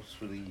only helps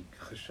with the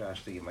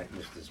chashash that you might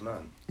miss this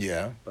man.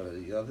 Yeah. But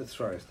the other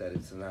tzara is that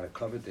it's not a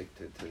cover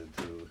dictate to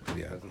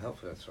doesn't help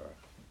for that tzara.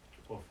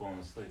 Or falling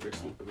asleep. It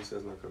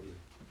says not covered.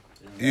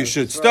 You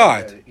should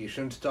start. You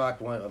shouldn't start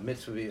a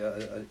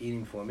mitzvah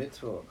eating for a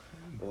mitzvah.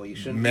 Or you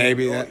shouldn't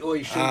or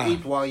you shouldn't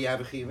eat while you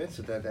have a chiyuv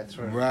mitzvah. That's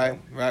right.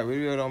 Right. We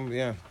really don't.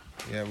 Yeah,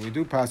 we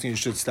do pass. You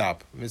should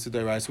stop. Mitzvah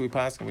Deiraisa we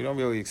pass. We don't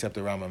really accept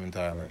the Rambam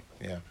entirely.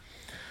 Yeah.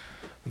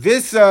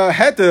 This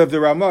heta of the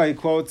Ramah he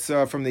quotes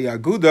from the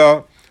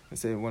Aguda. I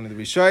say one of the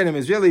Rishonim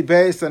is really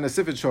based on the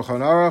Sifet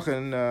Shulchan Aruch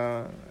and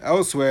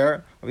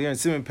elsewhere over here in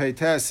Siman Pei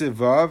Tes Siv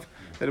Vav,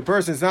 that a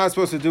person is not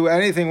supposed to do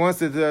anything once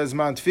the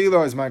Zman Tefillah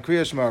or Zman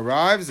Kriya Shema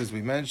arrives, as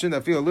we mentioned.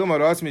 That's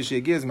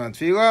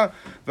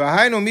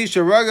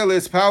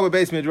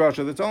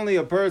only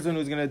a person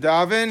who's going to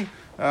daven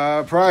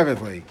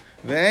privately.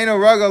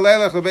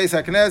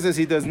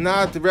 He does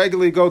not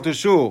regularly go to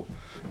shul.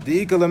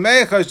 We have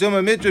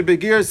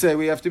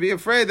to be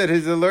afraid that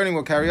his learning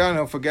will carry on.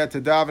 He'll forget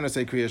to daven or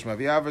say Kriya Shema.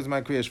 V'yavaz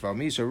my Kriya Shema.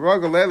 Misha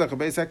roga leilach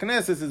beis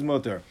hakneses is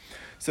mutter.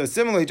 So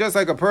similarly, just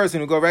like a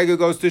person who regularly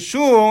goes to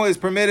shul is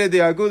permitted, the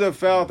Aguda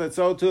felt that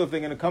so too, if they're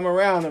going to come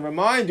around and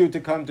remind you to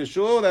come to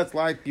shul, that's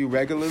like you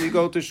regularly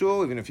go to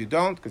shul, even if you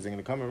don't, because they're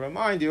going to come and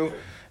remind you.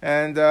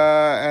 And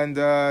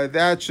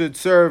that should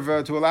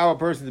serve to allow a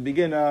person to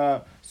begin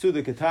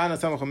Suda Ketana,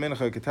 Samach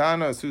Mincha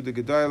Ketana, Suda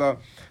Gedaila,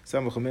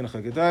 Samach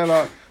Mincha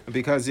Gedaila,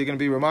 because you're going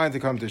to be reminded to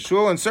come to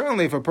shul. And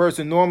certainly if a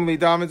person normally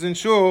davens in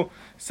shul,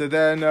 so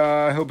then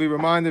he'll be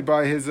reminded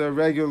by his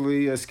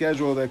regularly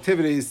scheduled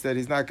activities that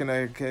he's not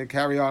going to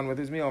carry on with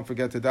his meal and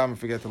forget to daven,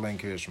 forget to learn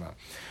Kriya Shema.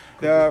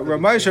 The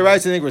Ramosha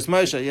writes in Igros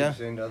Moshe, yeah?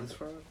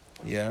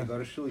 Yeah. You go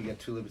to shul, you get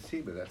two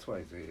libasi, but that's why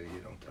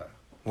you don't die.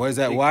 What is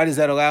that? Why does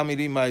that allow me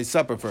to eat my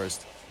supper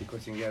first?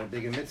 Because you can get a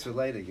bigger mitzvah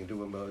later. You can do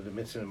the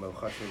mitzvah in a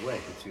chashuv way.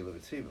 It's your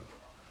libasi.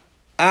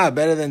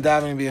 Better than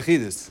davening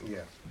b'yachidus.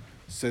 Yeah.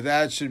 So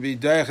that should be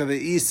derech the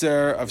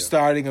Easter of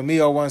starting a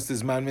meal once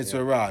this man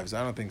mitzvah arrives.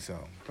 I don't think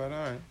so, but all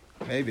right,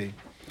 maybe.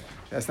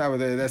 That's not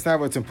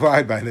what's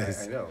implied by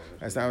this. I know.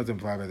 That's not what's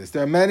implied by this.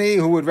 There are many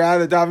who would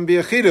rather daven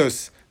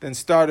b'yachidus than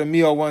start a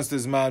meal once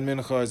this man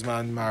mincha or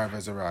man marav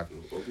has arrived.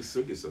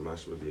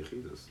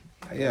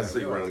 Yeah.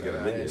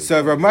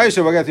 So Rav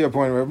Moshe, we'll get to your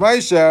point. Rav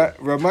Moshe and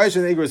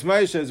Igros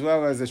Moshe, as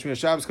well as the Shmir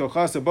Shabbos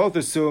Kolchasa, both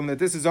assume that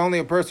this is only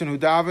a person who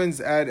davens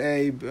at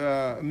a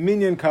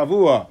minyan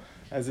kavua,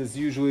 as it's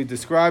usually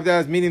described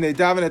as, meaning they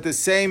daven at the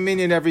same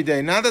minyan every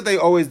day. Not that they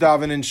always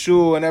daven in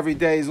shul and every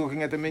day he's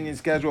looking at the minyan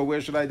schedule.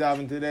 Where should I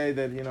daven today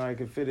that I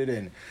could fit it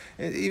in?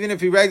 Even if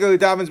he regularly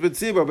davens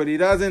b'tzibur, but he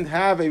doesn't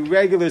have a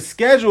regular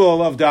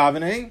schedule of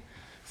davening.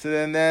 So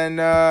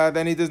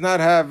then he does not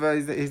have.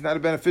 He's not a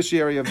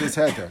beneficiary of this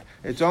heter.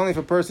 It's only if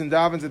a person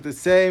davens at the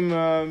same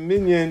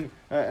minyan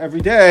every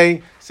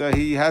day, so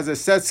he has a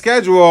set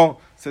schedule.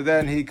 So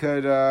then he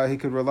could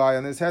rely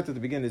on this heter to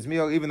begin his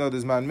meal, even though the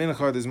zman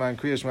mincha, the zman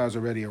kriya shema has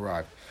already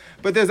arrived.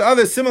 But there's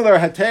other similar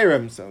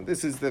heterim. So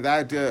this is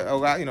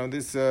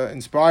this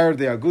inspired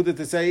the Aguda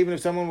to say, even if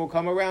someone will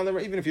come around,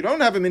 even if you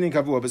don't have a minyan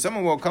kavua, but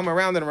someone will come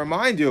around and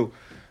remind you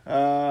to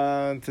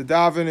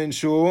daven in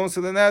shul,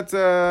 so then that's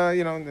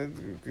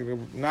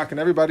knocking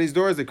everybody's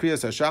doors, the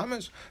kriyas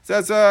hashamish. So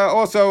that's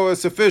also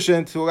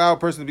sufficient to allow a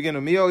person to begin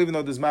a meal, even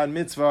though the zman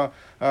mitzvah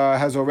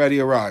has already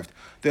arrived.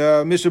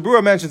 The Mishnah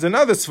Berurah mentions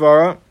another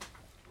svara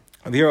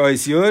of here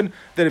Ois Yud,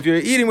 that if you're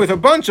eating with a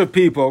bunch of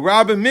people,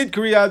 Rabbi mid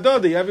kriya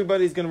dodi,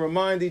 everybody's going to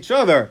remind each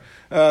other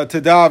to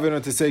daven or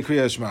to say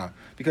kriya shema,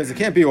 because it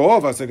can't be all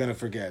of us are going to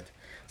forget.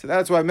 So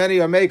that's why many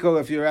are makel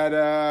if you're at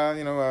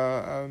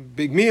a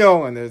big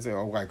meal and there's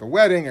like a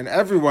wedding and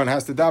everyone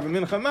has to daven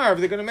mincha marav,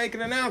 they're going to make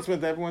an announcement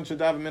that everyone should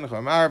daven mincha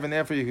marav, and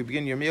therefore you can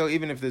begin your meal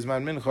even if the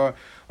zman mincha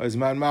or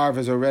zman marav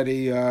has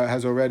already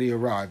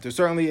arrived. There's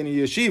certainly in a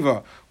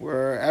yeshiva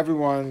where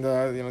everyone the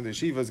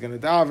yeshiva is going to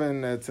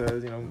daven at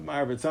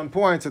marav at some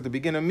point. So at the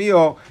beginning of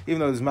meal, even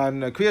though the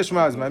zman kriya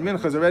shema, zman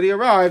mincha has already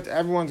arrived,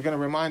 everyone's going to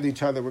remind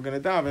each other we're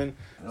going to daven.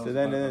 So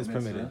then it's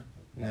permitted.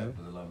 No.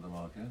 For the love of the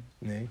market.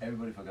 No.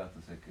 Everybody forgot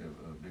to say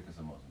Birkas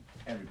Hamazon.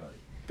 Everybody.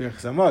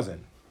 Birkas Hamazon.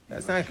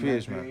 That's not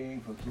Kriya Shema.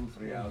 For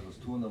 2-3 hours. It was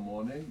 2 a.m.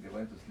 They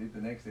went to sleep.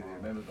 The next day they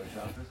remembered by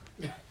Shabbos.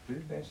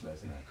 Didn't bench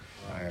last night.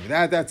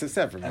 That's a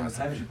separate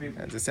Hamazon.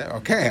 That's a separate.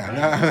 Okay.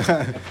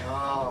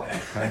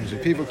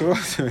 100 people could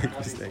also make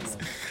mistakes.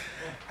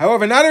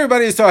 However, not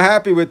everybody is so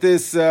happy with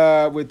this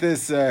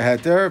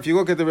heter. If you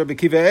look at the Rabbi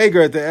Kiva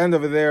Eger at the end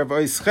over there of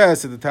Ois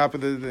Ches at the top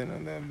of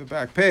the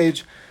back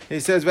page, he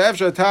says, he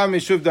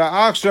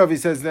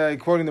says,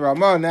 quoting the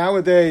Ramah,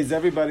 nowadays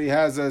everybody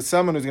has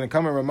someone who's going to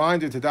come and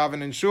remind you to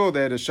daven in shul.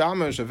 They had a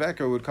shamash, a veker,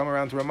 who would come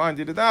around to remind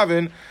you to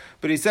daven.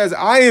 But he says,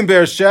 I am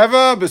Be'er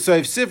Sheva,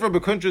 b'soif sifra,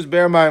 b'kuntras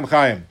Be'er Mayim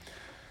Chayim.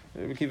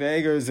 Rabbi Kiva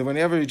Eger is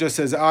whenever he just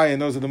says I, and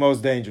those are the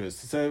most dangerous.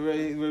 So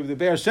the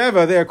Be'er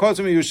Sheva there quotes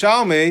from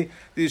Yushalmi.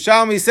 The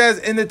Yushalmi says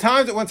in the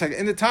times of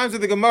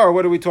the Gemara,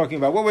 what are we talking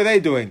about? What were they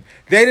doing?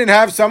 They didn't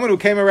have someone who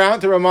came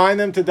around to remind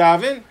them to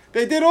daven.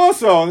 They did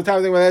also in the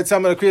times when they had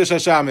someone to Kriya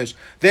Shashamish.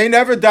 They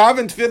never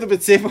daven Tefillah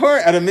B'tzibur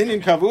at a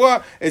minyan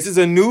kavua. This is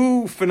a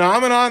new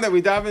phenomenon that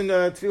we daven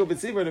Tefillah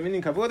B'tzibur at a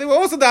minyan kavua. They were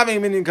also davening a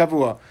minyan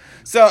kavua.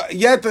 So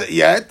yet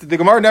the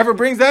Gemara never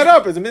brings that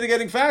up as a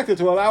mitigating factor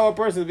to allow a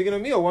person to begin a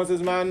meal once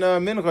his man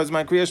mincha, his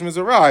man Kriya Shema has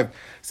arrived.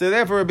 So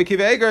therefore, Rabbi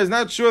Kiva Eger is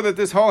not sure that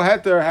this whole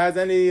heter has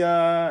any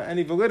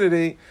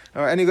validity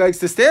or any legs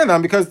to stand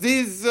on, because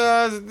these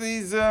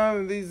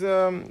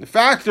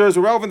factors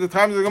were relevant to the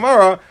times of the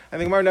Gemara,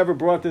 and the Gemara never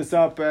brought this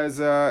up as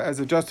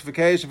a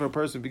justification for a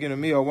person to begin a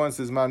meal once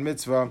his man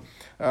mitzvah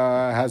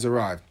has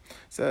arrived.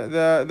 So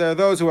there are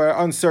those who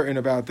are uncertain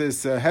about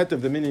this het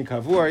of the minyan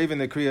kavua, even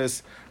the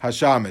kriyas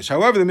hashamish.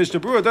 However, the Mishnah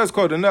Berurah does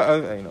quote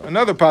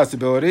another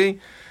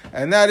possibility,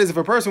 and that is if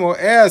a person will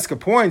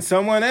appoint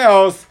someone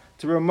else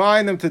to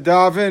remind them to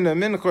daven a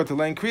mincha, to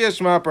learn kriya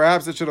shema,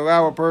 perhaps it should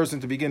allow a person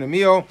to begin a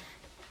meal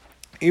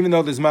even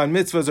though the Zman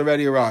Mitzvah has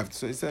already arrived.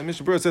 So he said,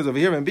 Mishnah Berurah says over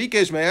here, "And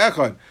bikesh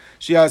me'echad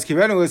she'az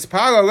kirenu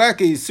l'spara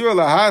leke yisur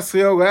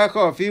lahaschil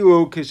lecho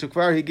afilu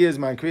kishakvar higiz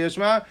man kriya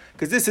shema,"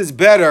 because this is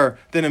better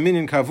than a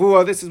minyan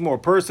kavua. This is more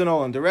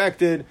personal and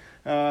directed.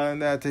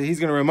 That he's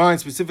going to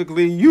remind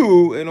specifically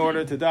you in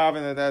order to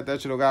daven,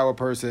 that should allow a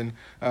person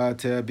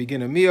to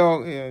begin a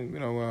meal,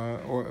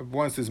 or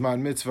once the Zman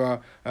Mitzvah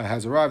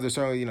has arrived. There's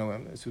certainly,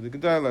 Suda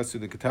Gedala,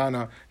 Suda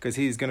Katana, because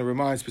he's going to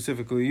remind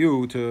specifically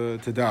you to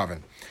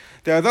daven.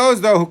 There are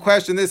those, though, who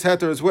question this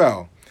heter as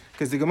well,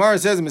 because the Gemara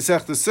says in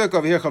Masechta Sukkah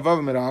over here, Chavav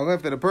Amid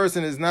Aleph, that a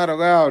person is not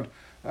allowed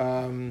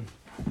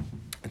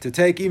to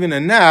take even a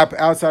nap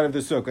outside of the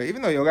sukkah,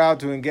 even though you're allowed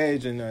to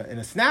engage in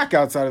a snack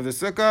outside of the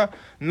sukkah,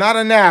 not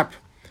a nap.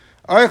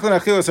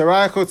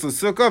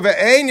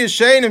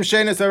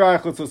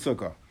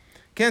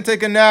 Can't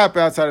take a nap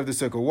outside of the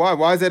sukkah. Why?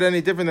 Why is that any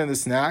different than the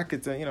snack?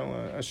 It's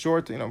a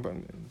short,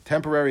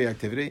 temporary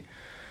activity.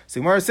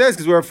 So Gemara says,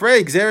 because we're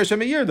afraid,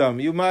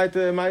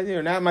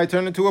 your nap might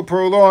turn into a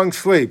prolonged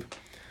sleep.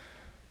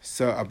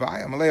 So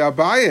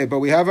Abaye, but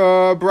we have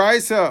a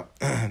brisa.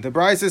 The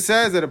brisa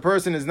says that a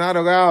person is not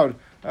allowed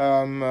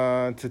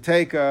to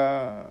take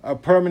a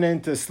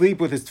permanent sleep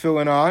with his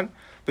tefillin on,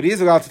 but he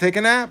is allowed to take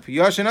a nap.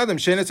 Yashin Adam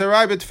shenis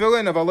harai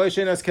b'tefillin of aloi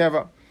shenis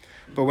keva.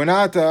 But we're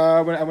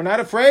not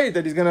afraid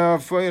that he's gonna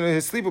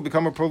his sleep will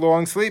become a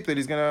prolonged sleep, that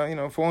he's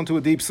gonna fall into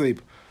a deep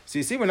sleep. So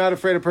you see, we're not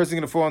afraid a person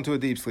is going to fall into a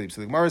deep sleep. So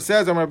the Gemara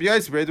says, Rabbi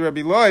Yosef,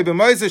 Rabbi Loi,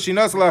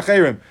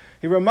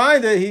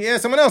 he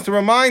asked someone else to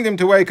remind him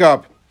to wake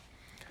up.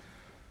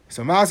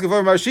 So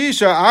Maskefar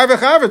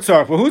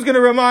Mashisha, well, who's going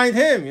to remind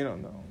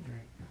him?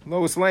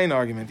 Lois Lane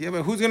argument. Yeah,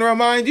 but who's going to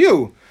remind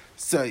you?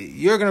 So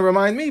you're going to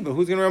remind me, but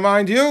who's going to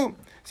remind you?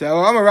 So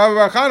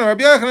we're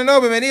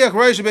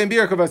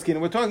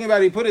talking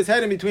about he put his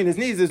head in between his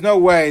knees. There's no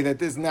way that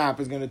this nap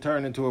is going to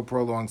turn into a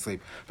prolonged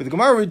sleep. But the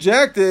Gemara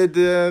rejected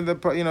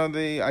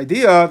the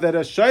idea that a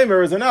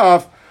shomer is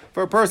enough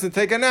for a person to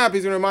take a nap.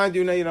 He's going to remind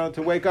you,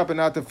 to wake up and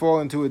not to fall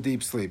into a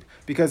deep sleep.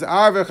 Because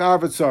arvech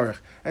tzarich.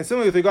 And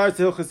similarly with regards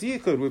to Hilchas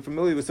Yichud, we're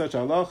familiar with such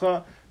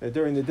halacha that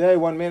during the day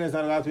one man is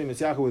not allowed to be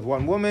misyacha with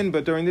one woman,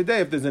 but during the day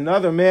if there's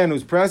another man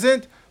who's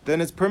present,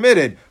 then it's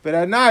permitted. But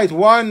at night,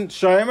 one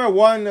shomer,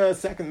 one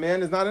second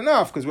man is not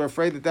enough, because we're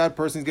afraid that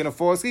person is going to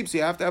fall asleep, so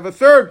you have to have a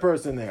third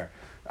person there.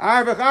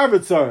 Arvech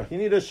tzarich. You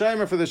need a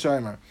shomer for the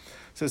shomer.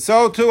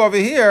 So too over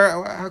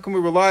here, how can we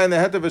rely on the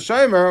head of a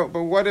shomer,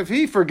 but what if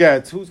he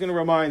forgets? Who's going to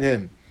remind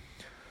him?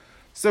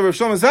 So Rav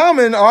Shlomo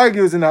Zalman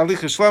argues in Halich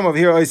Shlom over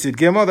here, Oisid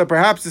Gimel, that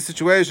perhaps the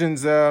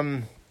situations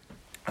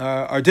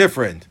are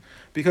different.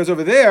 Because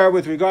over there,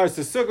 with regards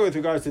to sukkah, with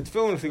regards to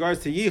tefillin, with regards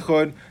to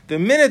yichud, the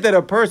minute that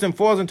a person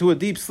falls into a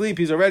deep sleep,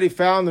 he's already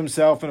found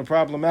himself in a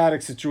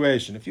problematic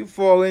situation. If you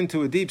fall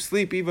into a deep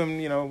sleep,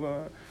 even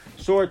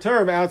short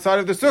term outside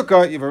of the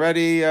sukkah, you've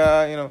already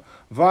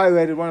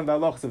violated one of the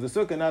halachos of the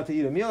sukkah, not to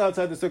eat a meal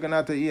outside the sukkah,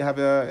 not to have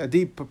a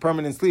deep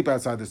permanent sleep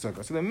outside the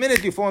sukkah. So the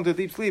minute you fall into a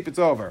deep sleep, it's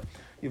over.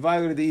 You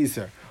violated the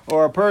Iser.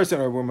 Or a person,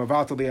 or we're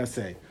mavatal the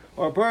assay.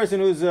 Or a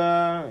person who's in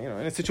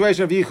a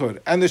situation of yichud,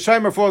 and the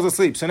shomer falls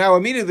asleep. So now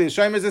immediately the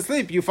shomer is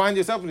asleep, you find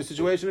yourself in a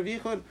situation of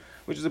yichud,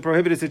 which is a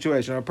prohibited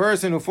situation. Or a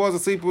person who falls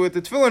asleep with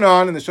the tefillin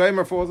on, and the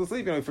shomer falls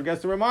asleep, he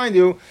forgets to remind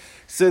you.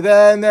 So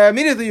then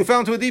immediately you fell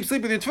into a deep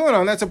sleep with your tefillin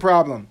on. That's a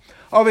problem.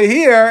 Over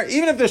here,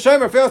 even if the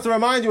shomer fails to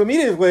remind you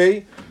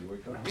immediately,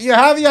 you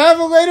have it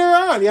later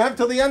on. You have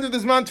till the end of the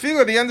Zman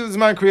Tefillah, the end of the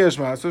Zman Kriya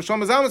Shema. So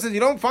Shlomo Zalman says you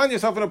don't find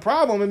yourself in a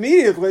problem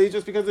immediately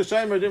just because the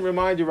shomer didn't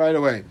remind you right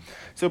away.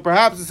 So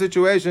perhaps the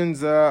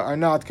situations are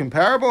not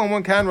comparable, and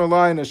one can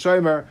rely on a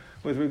shomer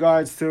with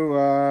regards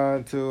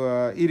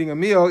to eating a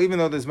meal, even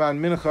though the Zman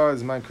Mincha,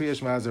 the Zman Kriya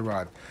Shema has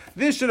arrived.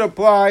 This should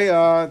apply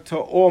to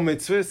all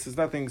mitzvahs. There's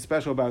nothing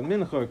special about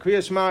Mincha or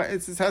Kriya Shema.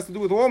 It has to do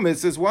with all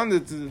mitzvahs. One,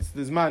 that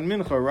the Zman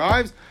Mincha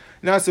arrives,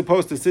 not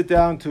supposed to sit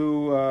down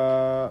to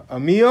a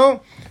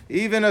meal,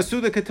 even a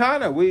Suda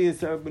Katana. We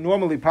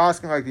normally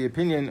pass like the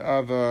opinion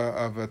of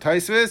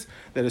Taisvis,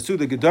 that a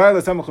Suda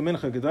Gedayla, Samach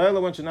Mincha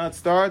Gedayla, one should not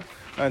start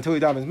until he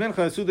davens Mincha.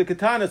 A Suda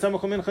Katana,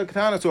 Samach Mincha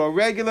Katana, so a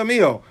regular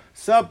meal,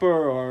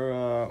 supper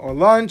or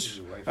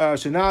lunch, one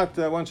should not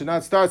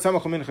start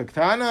Samach Mincha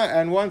Katana,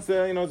 and once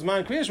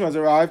Zman Kriya Shema has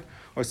arrived,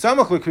 or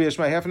Samach Kriya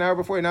Shema, half an hour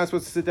before, you're not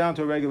supposed to sit down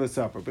to a regular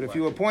supper. But if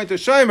you appoint a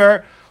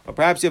shomer, or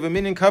perhaps you have a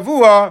minyan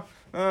kavua,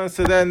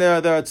 so then they're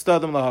at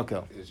Stadim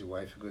Lahakel. Is your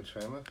wife a good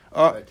shomer?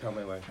 Tell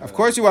my wife. Of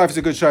course your wife is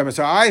a good shomer.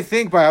 So I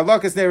think by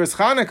Halakas Neiros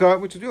Chanukah,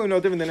 which is really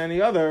no different than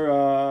any other,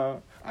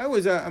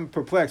 I'm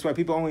perplexed why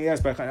people only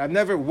ask by Chanukah. I've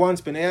never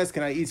once been asked,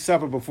 can I eat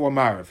supper before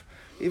Mariv?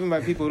 Even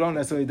by people who don't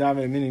necessarily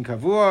daven a minyan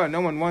kavua.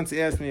 No one once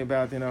asked me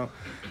about,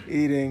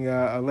 eating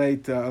a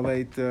late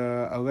early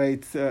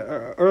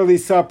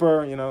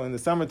supper, in the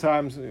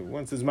summertime,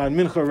 once there's man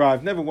mincha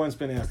arrived. Never once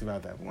been asked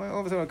about that.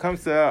 All of a sudden, when it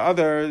comes to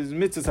other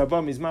mitzvahs,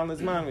 haba, mizman,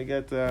 lizman, we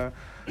get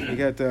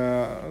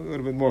a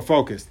little bit more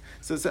focused.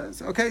 So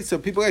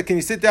people, can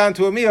you sit down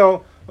to a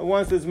meal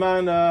once the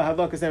Zman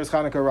Hadlakas Neiros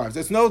Chanukah arrives?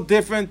 It's no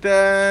different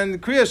than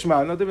Kriya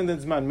Shema, no different than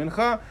Zman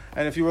Mincha.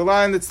 And if you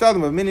rely on the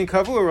tzaddim of minyan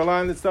kavua, rely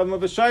on the tzaddim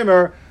of a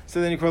shomer, So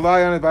then you can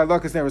rely on it by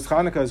Lakas Neres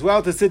Chanukah as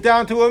well to sit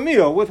down to a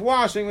meal with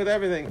washing, with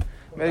everything.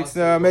 Makes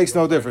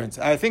no difference.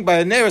 I think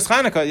by Neres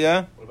Chanukah,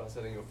 yeah. What about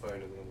setting your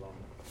phone as an alarm?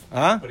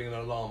 Huh? Putting an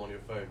alarm on your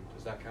phone,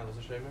 does that count as a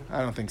shomer?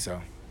 I don't think so.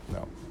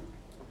 No.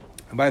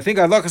 But I think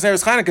Lakas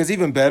Neres Chanukah is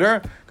even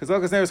better, because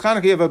Lakas Neres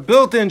Chanukah you have a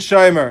built-in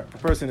shomer. The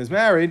person is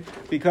married,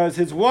 because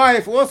his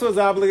wife also is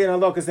obligated on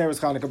Lakas Neres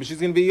Chanukah, but she's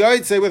going to be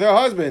yotzei with her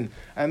husband,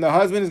 and the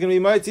husband is going to be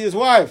mitzi his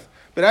wife.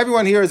 But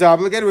everyone here is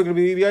obligated. We're going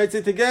to be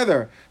yotzei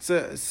together.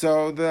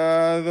 So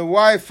the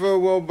wife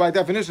will, by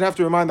definition, have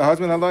to remind the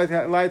husband light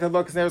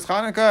Lakas Neres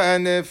Chanukah,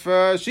 and if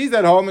she's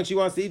at home and she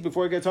wants to eat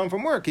before he gets home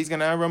from work, he's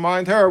going to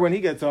remind her when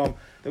he gets home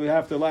that we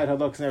have to light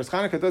Lakas Neres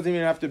Chanukah. It doesn't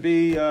even have to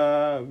be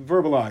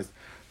verbalized,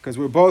 because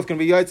we're both going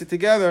to be yotzei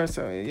together.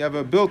 So you have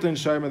a built-in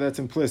shomer that's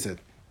implicit.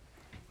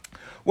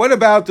 What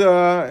about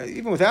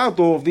even without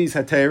all of these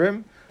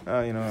haterim,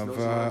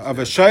 of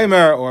a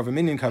shomer or of a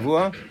minyan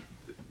kavua?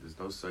 There's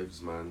no safe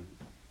zman.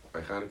 By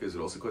Chanukah, is it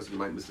also because you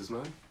might miss this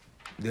man?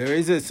 There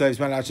is a safe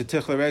zman at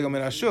shetichle regel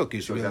min hashuk. You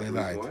should really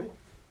light.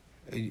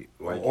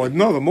 Why? Or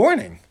no, the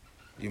morning.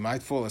 You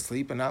might fall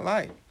asleep and not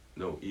light.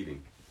 No,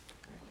 eating.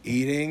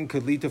 Eating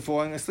could lead to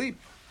falling asleep,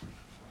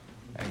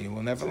 and you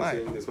will never light.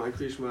 Is my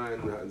krishma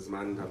and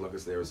zman have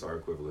Lakas Neres are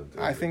equivalent?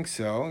 I think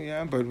so,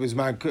 yeah. But with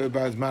zman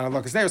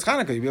Lakas Neres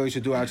Chanukah, you really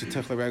should do at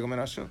shetichle regel min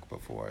hashuk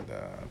before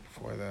the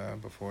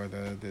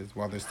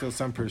while there's still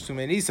some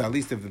pursume nisa, at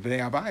least of the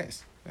bnei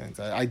abayis.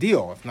 It's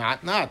ideal. If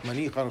not,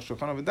 manicha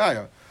shulchan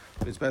v'daya.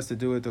 But it's best to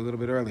do it a little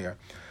bit earlier.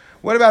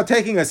 What about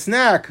taking a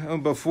snack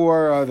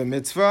before the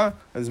mitzvah?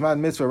 The Zman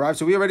mitzvah arrives.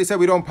 So we already said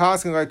we don't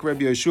pass like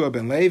Rabbi Yeshua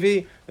ben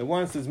Levi, that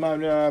once the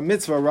Zman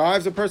mitzvah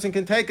arrives, a person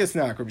can take a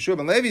snack. Rabbi Yeshua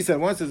ben Levi said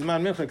once the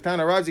Zman mincha k'tan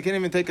arrives, you can't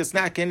even take a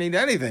snack, can't eat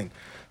anything.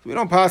 So we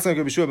don't pass like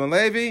Rabbi Yeshua ben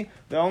Levi.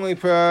 The only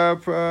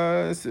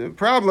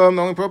the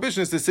only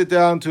prohibition is to sit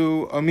down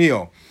to a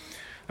meal.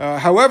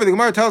 However, the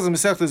Gemara tells us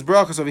Masechtas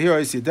Brachos over here,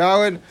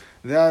 Daled,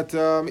 that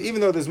even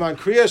though the Zman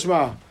Kriya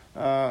Shema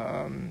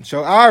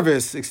Shel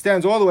Arvis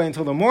extends all the way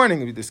until the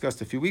morning, we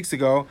discussed a few weeks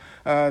ago,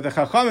 the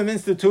Chachamim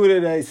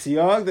instituted a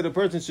siyag that a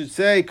person should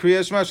say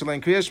Kriya Shema,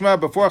 Shalein Kriya Shema,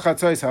 before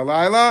Chatzos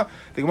Halayla.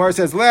 The Gemara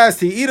says last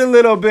he eat a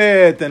little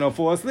bit, then he'll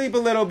fall asleep a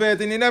little bit,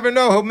 and you never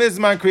know he'll miss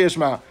Zman Kriya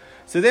Shema.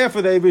 So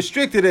therefore, they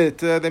restricted it.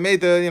 They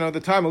made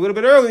the time a little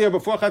bit earlier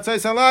before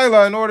Chatzos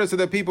Halayla, in order so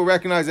that people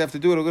recognize they have to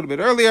do it a little bit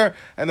earlier,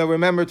 and they'll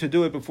remember to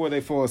do it before they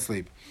fall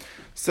asleep.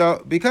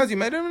 So because you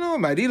might never know,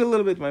 might eat a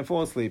little bit, might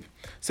fall asleep.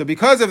 So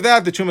because of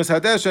that, the Chumas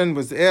Hadeshen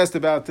was asked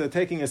about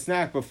taking a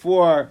snack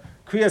before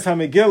Kriyas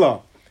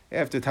HaMegillah.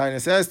 After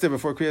Tainus Esther,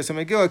 before Kriyas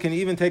HaMegillah, can you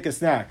even take a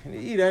snack? Can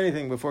you eat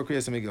anything before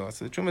Kriyas HaMegillah?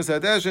 So the Chumas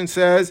Hadeshen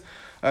says,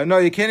 no,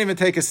 you can't even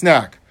take a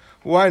snack.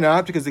 Why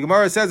not? Because the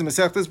Gemara says in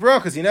Masechtas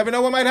Brachos, you never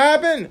know what might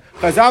happen.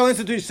 Chazal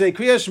institutes say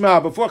Kriya Shema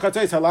before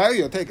Chatzos Halayla,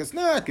 you'll take a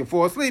snack, you'll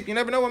fall asleep, you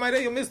never know what might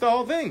happen, you'll miss the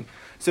whole thing.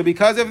 So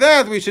because of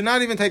that, we should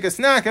not even take a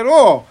snack at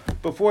all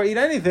before eat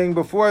anything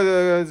before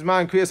the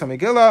Zman Kriyas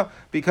HaMegillah,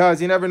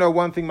 because you never know,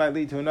 one thing might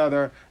lead to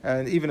another,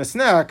 and even a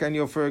snack, and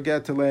you'll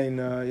forget to lay in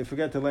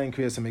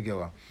Kriyas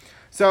HaMegillah.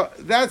 So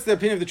that's the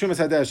opinion of the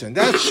Chumas Hadeshen.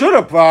 That should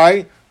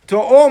apply to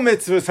all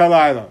mitzvahs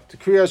halayla. To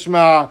Kriya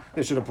Shema,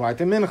 it should apply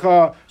to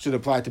Mincha, should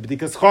apply to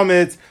B'dikas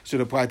Chometz, should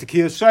apply to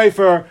Kiyas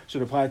Shofar,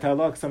 should apply to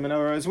Halak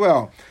Menorah as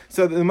well.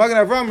 So the Magen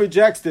Avram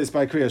rejects this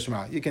by Kriya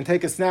Shema. You can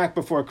take a snack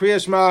before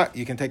Kriya Shema,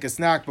 you can take a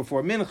snack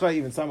before Mincha,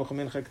 even Samuch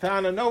Mincha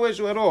Ktana, no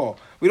issue at all.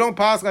 We don't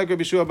pass like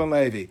Rabbi Yeshua ben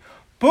Levi.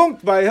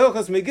 Punkt by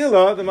Hilchas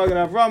Megillah, the Magen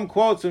Avram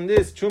quotes from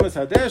this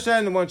Chumas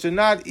Hadeshen, one should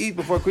not eat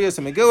before Kriyas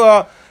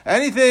Megillah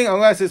anything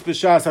unless it's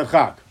B'shas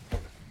HaChag.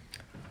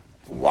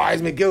 Why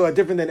is Megillah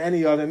different than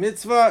any other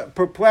mitzvah?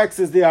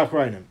 Perplexes the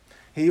Achronim.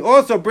 He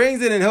also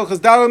brings it in Hilchas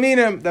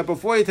Dalaminim that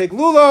before you take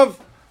lulav,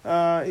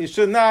 you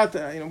should not.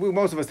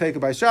 Most of us take it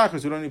by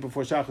shachris. We don't eat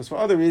before shachris for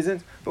other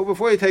reasons. But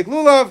before you take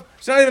lulav, you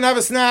should not even have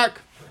a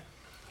snack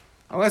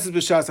unless it's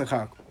b'shas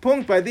hachak.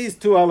 Punkt by these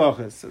two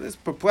halachas. So this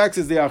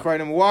perplexes the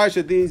Achronim. Why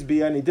should these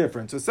be any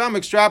different? So some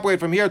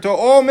extrapolate from here to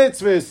all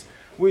mitzvahs.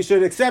 We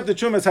should accept the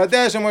Chumas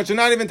Hadesh and one should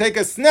not even take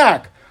a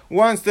snack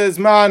once the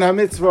Zman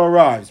HaMitzvah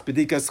arrives.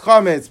 B'dikas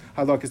Chometz,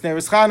 Halakas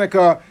Neres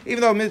Chanukah,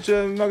 even though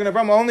Magen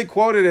Avram only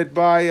quoted it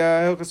by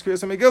Hilchas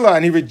Kriyas HaMegillah,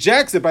 and he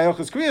rejects it by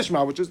Hilchas Kriya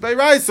Shema, which is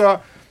Deiraisa,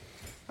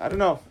 I don't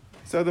know.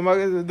 So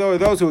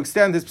those who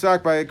extend this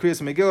psak by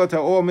Kriyas HaMegillah to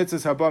all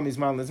mitzvahs haba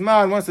mizman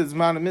lizman. Once the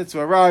Zman HaMitzvah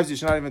arrives, you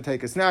should not even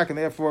take a snack, and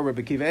therefore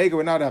Rabbi Akiva Eiger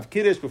would not have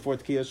Kiddush before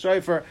Tkiyas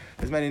Shofar.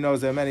 As many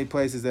knows, there are many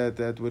places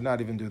that would not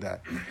even do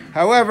that.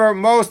 However,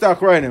 most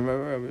Achronim,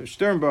 Rabbi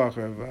Sternbach,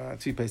 Rabbi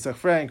Tzvi Pesach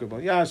Frank,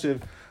 Rabbi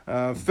Yashiv,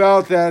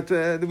 felt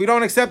that we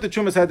don't accept the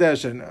Chumas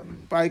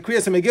Hadeshen. By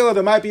Kriyas HaMegillah,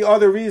 there might be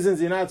other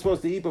reasons you're not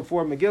supposed to eat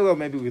before Megillah.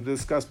 Maybe we could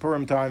discuss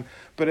Purim time,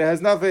 but it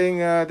has nothing.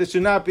 This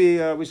should not be.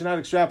 We should not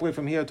extrapolate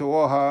from here to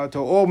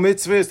all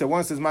mitzvahs. That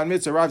once the Zman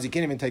mitzvah arrives, you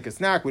can't even take a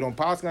snack. We don't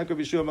pass like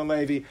Rabbi Yeshua ben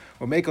Levi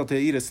or Mekel to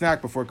eat a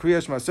snack before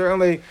Kriya Shema,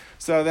 certainly.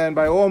 So then,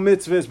 by all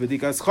mitzvahs,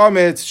 B'dikas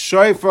Chometz,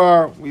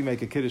 Shofar, we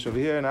make a kiddush over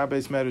here in our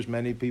base matters.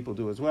 Many people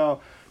do as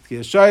well.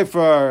 Tkiyah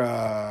Shofar,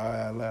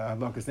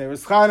 Halakas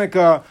Neiros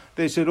Chanukah,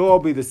 they should all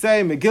be the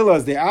same. Megillah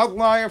is the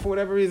outlier for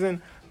whatever reason,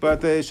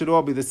 but they should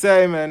all be the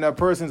same, and a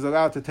person is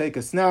allowed to take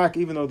a snack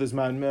even though this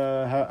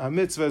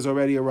mitzvah has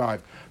already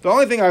arrived. The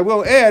only thing I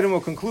will add, and we'll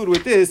conclude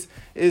with this,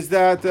 is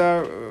that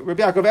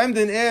Rabbi Yaakov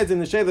Emden adds in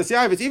the Shelas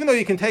Yavitz, even though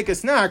you can take a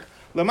snack,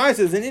 Lamaisa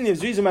is an Indian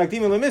Zrizim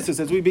Makdim and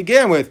Lemitzvos, as we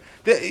began with.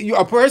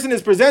 A person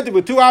is presented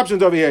with two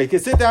options over here. He can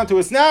sit down to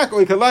a snack, or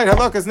he can light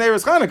Halakas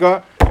Neiros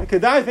Chanukah. The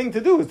Kedai thing to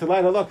do is to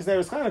light Halakas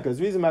Neiros Chanukah. It's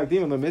Zrizim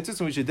Makdim and Lemitzvos,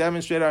 and we should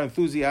demonstrate our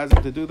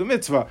enthusiasm to do the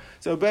mitzvah.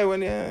 So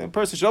when a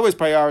person should always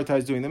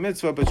prioritize doing the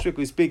mitzvah, but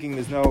strictly speaking,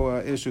 there's no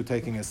issue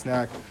taking a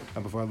snack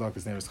before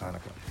Halakas Neiros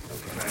Chanukah.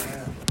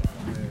 Okay.